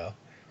 times now.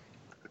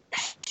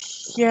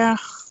 yeah.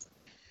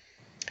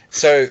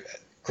 So,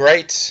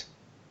 great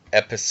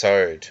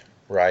episode,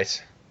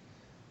 right?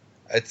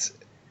 It's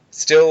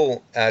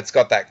still, it's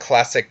got that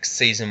classic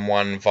season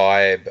 1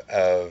 vibe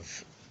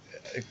of,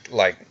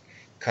 like,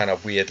 kind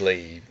of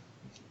weirdly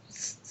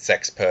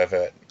sex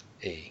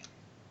pervert-y.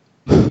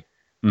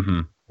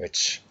 Mm-hmm.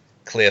 Which,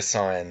 clear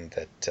sign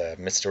that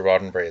Mr.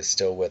 Roddenberry is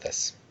still with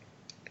us.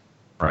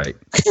 Right.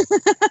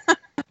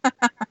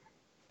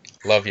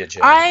 Love you,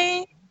 Jim.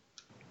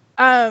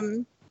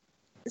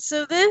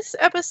 So this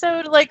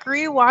episode, like,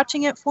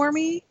 rewatching it for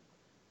me,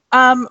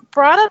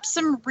 brought up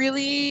some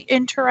really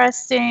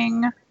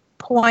interesting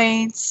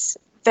points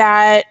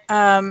that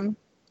I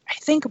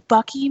think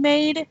Bucky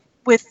made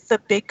with the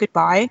big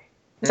goodbye.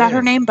 Is that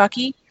her name,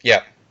 Bucky?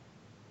 Yeah.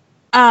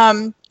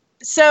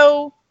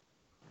 So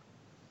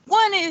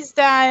one is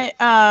that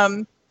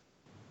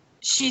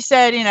she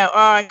said, oh,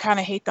 I kind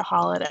of hate the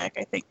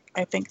holodeck.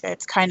 I think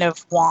that's kind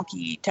of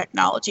wonky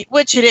technology,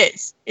 which it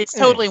is. It's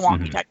totally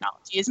wonky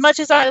technology. As much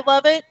as I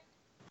love it,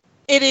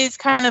 it is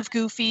kind of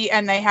goofy,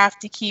 and they have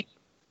to keep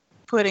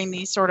putting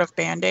these sort of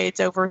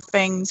band-aids over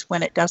things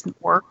when it doesn't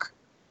work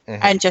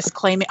and just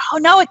claiming, oh,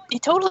 no, it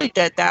totally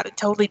did that. It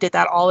totally did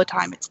that all the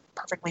time. It's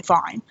perfectly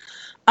fine.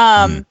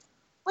 But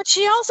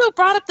she also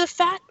brought up the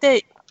fact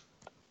that,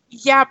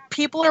 yeah,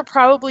 people are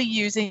probably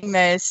using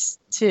this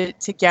to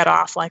get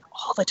off, like,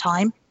 all the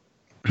time.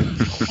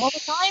 All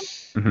the time.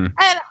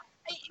 And,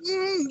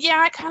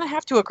 yeah, I kind of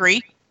have to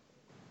agree.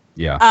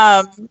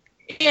 Yeah.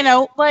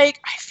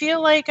 Like, I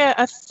feel like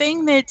a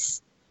thing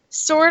that's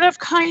sort of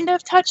kind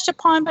of touched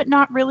upon but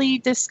not really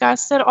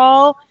discussed at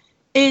all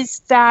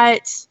is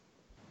that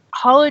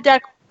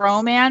holodeck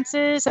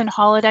romances and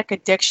holodeck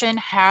addiction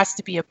has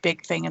to be a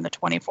big thing in the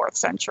 24th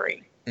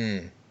century.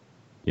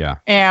 Yeah.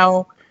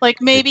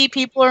 Like, maybe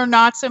people are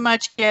not so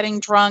much getting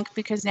drunk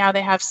because now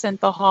they have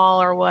synthahol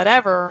or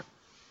whatever,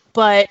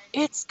 but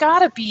it's got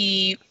to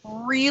be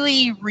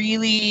really,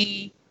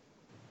 really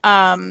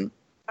addicting,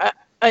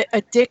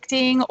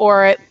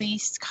 or at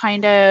least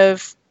kind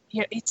of,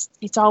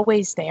 it's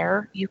always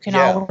there. You can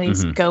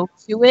always go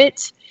to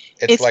it.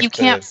 It's if like you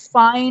can't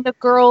find a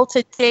girl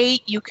to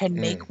date, you can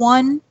make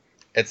one.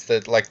 It's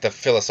the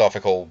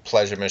philosophical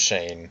pleasure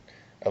machine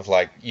of,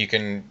 like, you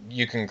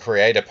can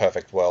create a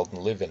perfect world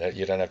and live in it.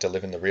 You don't have to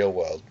live in the real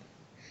world.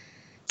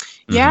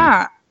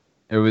 Yeah.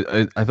 It was.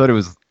 I thought it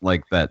was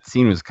like that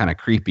scene was kind of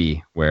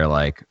creepy, where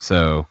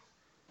Riker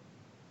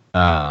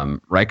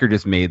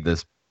just made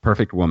this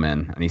perfect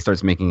woman, and he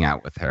starts making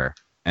out with her,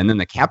 and then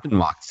the captain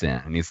walks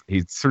in, and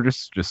he sort of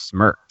just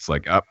smirks,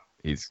 like, "Up,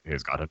 he's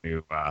got a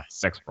new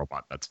sex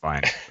robot. That's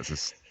fine.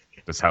 This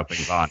is how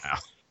things are now."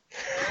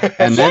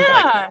 And then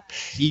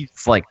he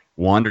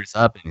wanders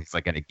up, and he's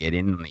gonna get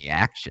in on the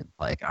action.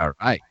 Like, all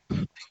right,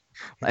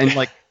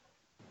 and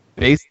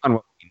based on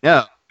what we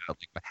know about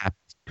what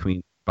happens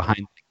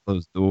behind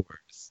closed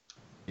doors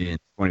in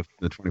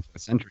the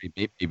 24th century,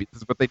 maybe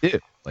this is what they do.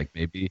 Like,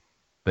 maybe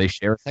they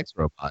share a sex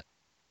robot,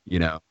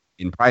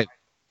 in private.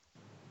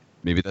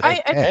 Maybe that's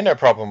okay. I had no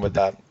problem with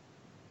that.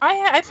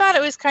 I thought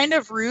it was kind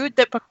of rude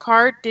that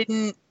Picard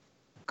didn't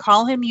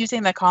call him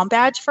using the comm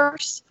badge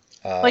first.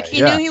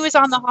 He knew he was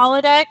on the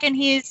holodeck, and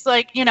he's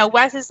like,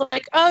 Wes is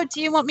like, oh,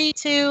 do you want me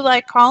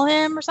to, call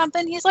him or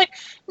something? He's like,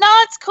 no,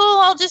 it's cool.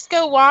 I'll just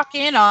go walk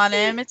in on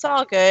him. It's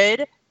all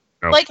good.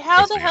 Oh,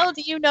 how the hell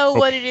do you know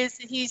what it is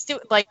that he's doing?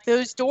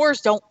 Those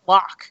doors don't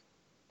lock.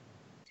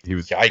 He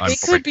was. They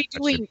could be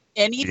doing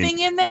anything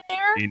in there.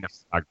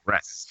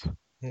 Aggress.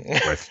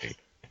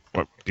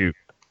 What do?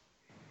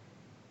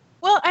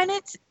 Well, and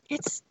it's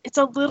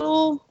a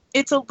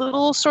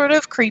little sort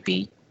of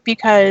creepy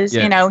because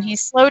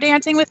he's slow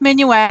dancing with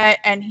Minuet,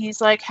 and he's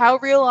like, how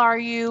real are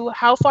you?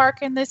 How far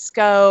can this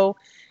go?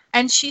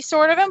 And she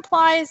sort of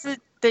implies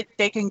that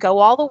they can go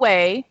all the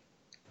way,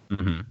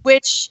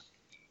 which,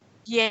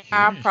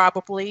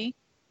 probably,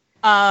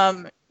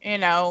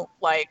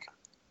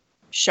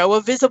 show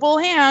of visible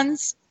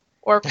hands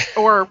or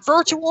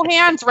virtual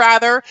hands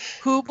rather.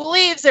 Who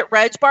believes that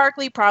Reg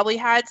Barkley probably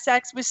had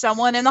sex with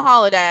someone in the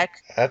holodeck?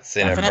 That's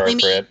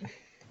inappropriate.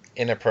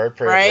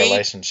 Inappropriate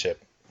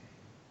relationship.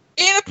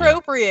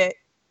 Inappropriate.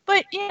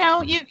 But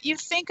you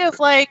think of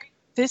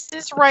this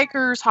is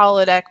Riker's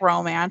holodeck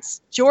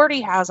romance.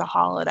 Geordi has a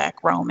holodeck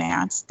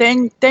romance.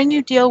 Then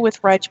you deal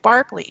with Reg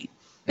Barkley.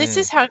 This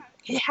is how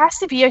it has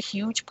to be a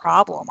huge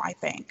problem, I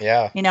think.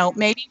 Yeah.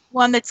 Maybe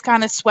one that's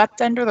kind of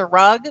swept under the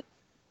rug.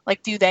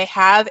 Do they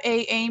have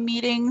AA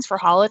meetings for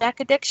holodeck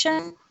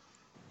addiction?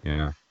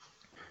 Yeah.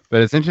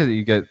 But it's interesting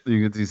you get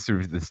these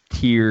sort of this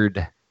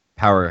tiered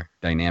power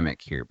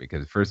dynamic here,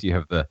 because first you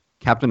have the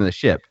captain of the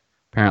ship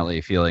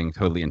apparently feeling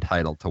totally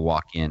entitled to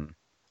walk in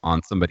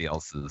on somebody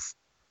else's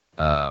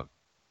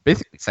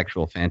basically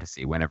sexual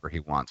fantasy whenever he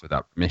wants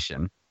without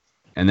permission.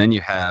 And then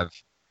you have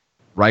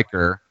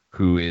Riker,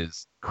 who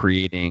is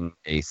creating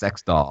a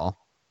sex doll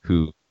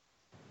who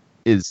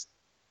is,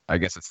 I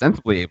guess,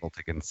 ostensibly able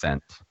to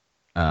consent,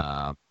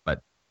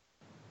 but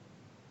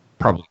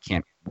probably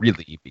can't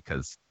really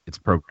because it's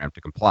programmed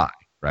to comply,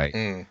 right?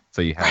 Mm.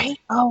 So you have Right?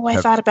 Oh, I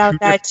thought about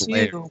that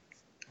too.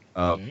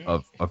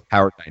 Of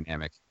power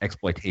dynamic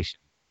exploitation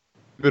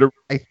that are,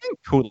 I think,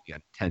 totally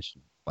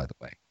unintentional, by the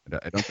way.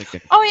 I don't think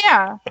it, Oh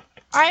yeah.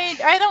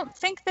 I don't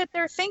think that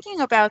they're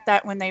thinking about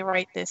that when they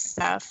write this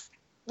stuff.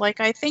 Like,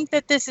 I think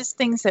that this is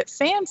things that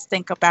fans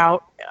think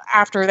about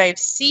after they've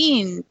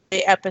seen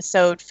the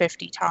episode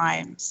 50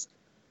 times.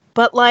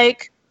 But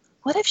like,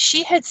 what if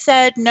she had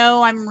said,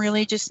 no, I'm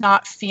really just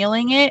not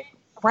feeling it?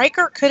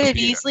 Riker could have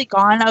Computer. easily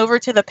gone over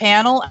to the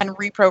panel and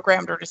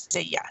reprogrammed her to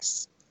say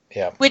yes.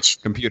 Yeah.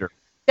 Which, computer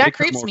that make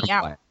her creeps more me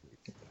out. compliant.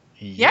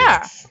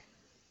 Yes.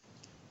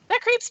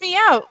 That creeps me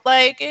out.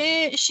 Like,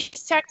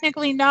 she's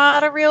technically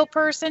not a real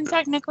person,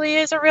 technically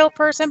is a real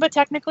person, but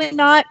technically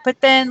not.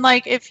 But then,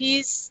 like, if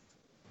you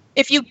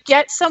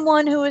get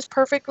someone who is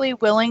perfectly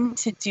willing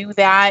to do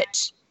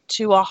that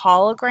to a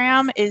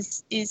hologram,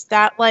 is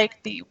that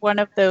like the one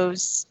of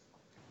those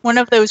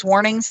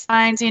warning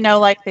signs,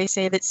 like they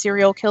say that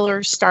serial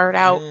killers start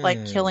out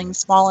like killing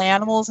small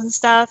animals and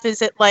stuff?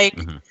 Is it like,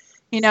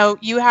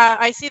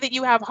 I see that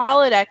you have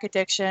holodeck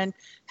addiction.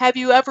 Have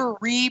you ever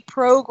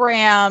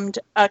reprogrammed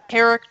a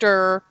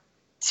character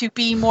to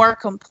be more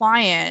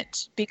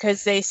compliant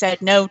because they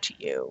said no to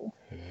you?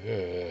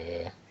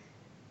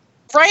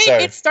 Right? So-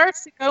 It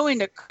starts to go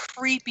into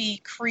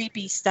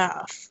creepy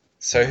stuff.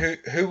 So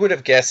who would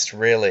have guessed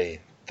really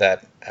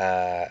that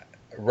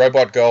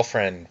robot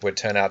girlfriend would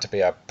turn out to be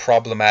a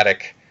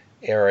problematic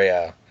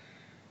area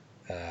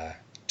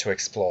to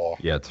explore?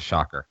 Yeah, it's a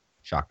shocker.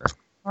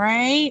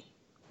 Right?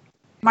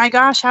 My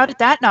gosh, how did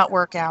that not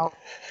work out?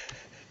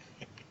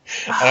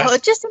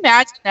 Just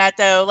imagine that,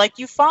 though. Like,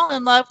 you fall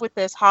in love with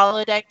this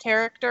holodeck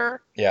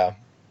character. Yeah.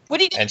 What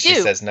do you And do? she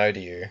says no to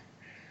you.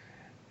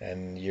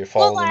 And you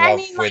fall in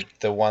love with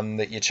the one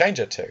that you change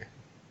it to.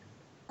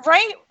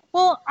 Right?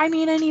 Well, I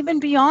mean, and even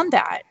beyond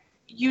that,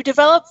 you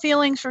develop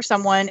feelings for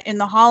someone in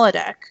the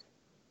holodeck.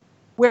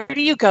 Where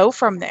do you go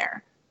from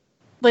there?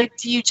 Like,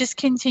 do you just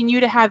continue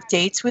to have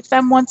dates with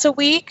them once a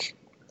week?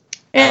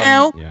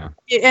 Yeah.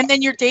 And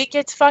then your date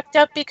gets fucked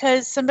up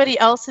because somebody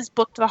else has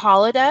booked the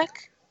holodeck?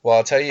 Well,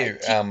 I'll tell you,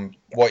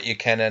 what you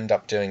can end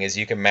up doing is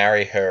you can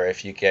marry her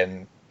if you get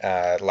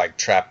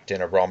trapped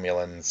in a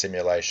Romulan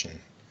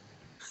simulation.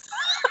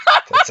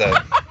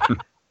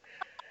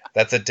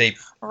 That's a deep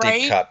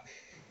cut.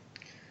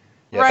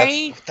 Yeah,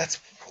 right? That's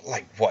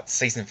like what,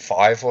 season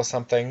 5 or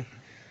something?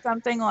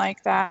 Something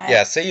like that.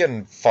 Yeah, see you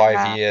in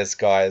 5 years,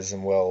 guys,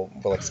 and we'll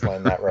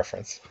explain that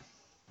reference.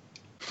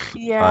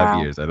 Yeah.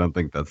 5 years. I don't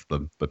think that's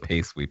the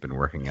pace we've been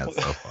working at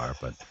so far,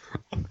 but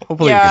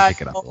hopefully we can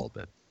pick it up a little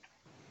bit.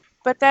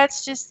 But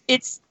that's just,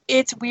 it's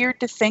weird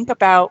to think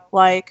about,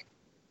 like,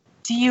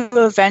 do you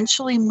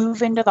eventually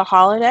move into the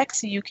holodeck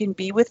so you can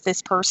be with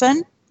this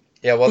person?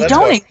 Yeah, well, they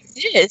don't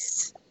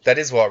exist. That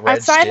is what Reg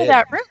outside did. Of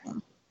that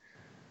room.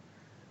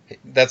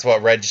 That's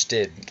what Reg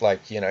did.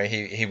 Like,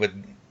 he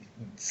would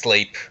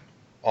sleep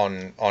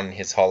on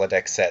his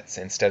holodeck sets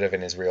instead of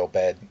in his real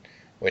bed,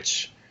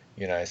 which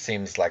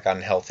seems like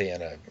unhealthy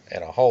in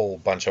a whole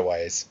bunch of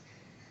ways.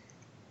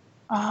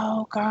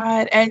 Oh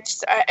God! And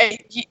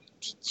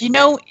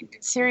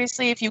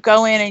seriously, if you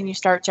go in and you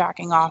start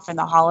jacking off in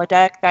the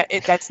holodeck,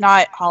 that's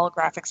not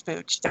holographic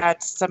spooch.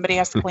 That's somebody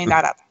has to clean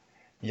that up.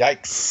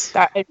 Yikes!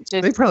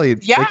 They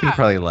can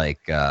probably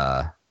like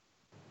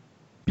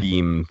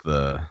beam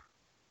the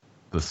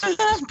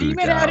beam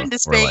it out into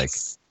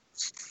space.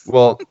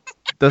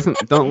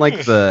 Don't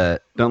like the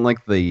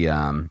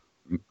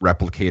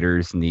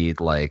replicators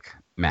need like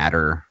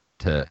matter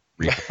to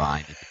redefine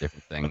into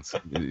different things.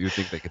 You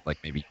think they could like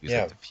maybe use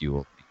it to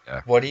fuel?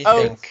 What do you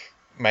think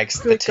makes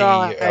the tea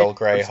Earl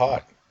Grey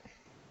hot?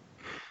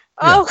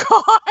 Oh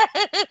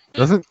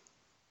God!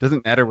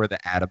 Doesn't matter where the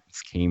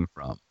atoms came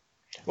from.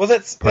 Well,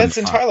 that's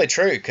entirely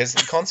true, because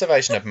the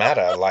conservation of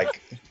matter, like,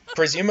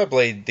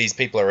 presumably these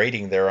people are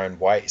eating their own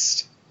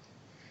waste.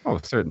 Oh,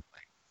 certainly.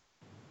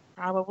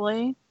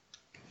 Probably.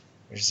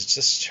 Which is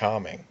just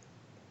charming.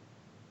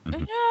 Mm-hmm.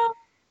 Yeah.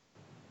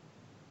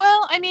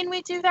 Well, I mean,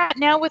 we do that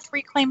now with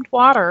reclaimed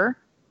water.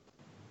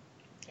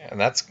 And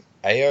that's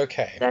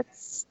A-okay.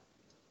 That's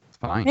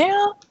fine.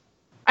 Yeah.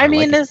 I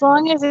mean, as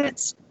long as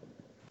it's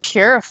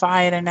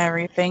purified and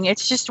everything,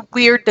 it's just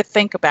weird to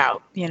think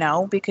about,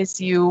 because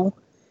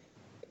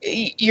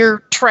you're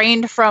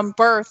trained from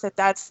birth that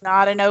that's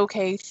not an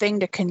okay thing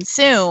to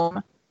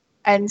consume.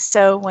 And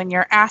so when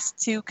you're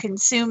asked to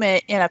consume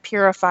it in a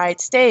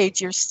purified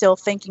stage, you're still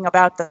thinking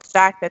about the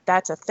fact that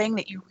that's a thing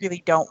that you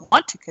really don't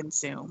want to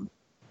consume.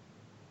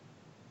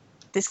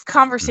 This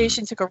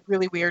conversation took a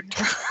really weird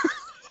turn.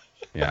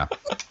 Yeah.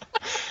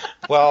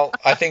 Well,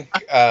 I think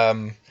that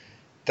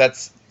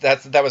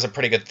was a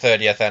pretty good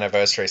 30th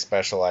anniversary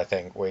special. I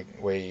think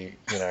we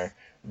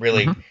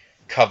really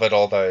covered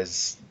all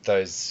those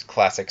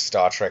classic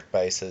Star Trek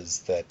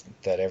bases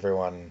that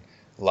everyone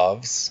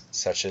loves,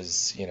 such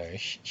as, you know,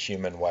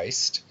 human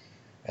waste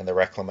and the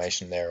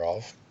reclamation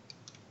thereof,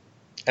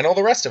 and all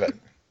the rest of it.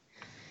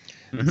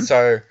 Mhm.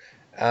 So,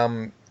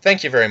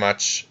 thank you very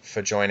much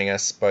for joining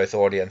us, both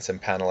audience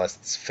and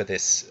panelists, for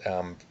this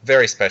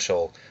very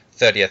special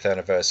 30th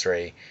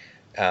anniversary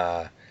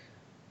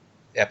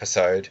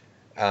episode.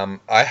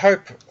 I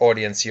hope,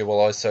 audience, you will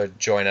also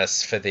join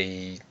us for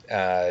the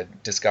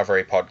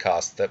Discovery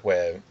podcast that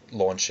we're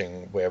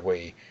launching, where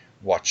we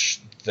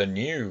watch the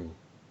new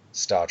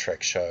Star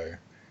Trek show,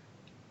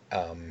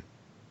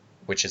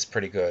 which is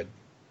pretty good.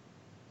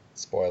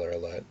 Spoiler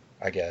alert,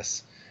 I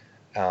guess.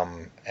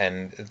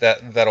 And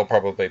that'll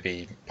probably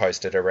be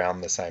posted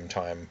around the same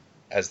time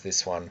as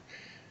this one.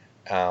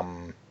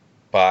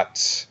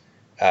 But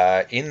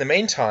in the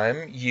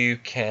meantime, you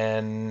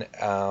can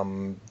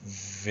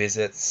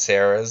visit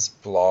Sarah's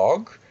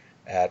blog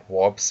at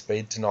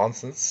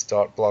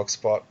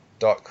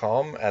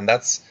warpspeedtononsense.blogspot.com, and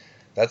that's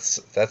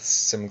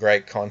some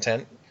great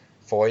content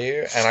for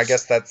you. And I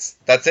guess that's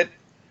it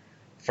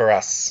for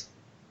us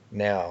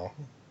now.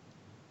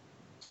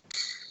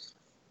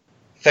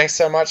 Thanks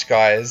so much,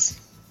 guys.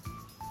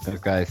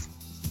 Thanks, guys.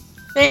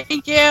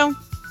 Thank you. All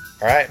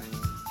right.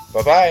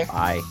 Bye-bye.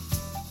 Bye.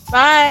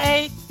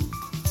 Bye.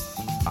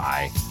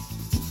 Bye.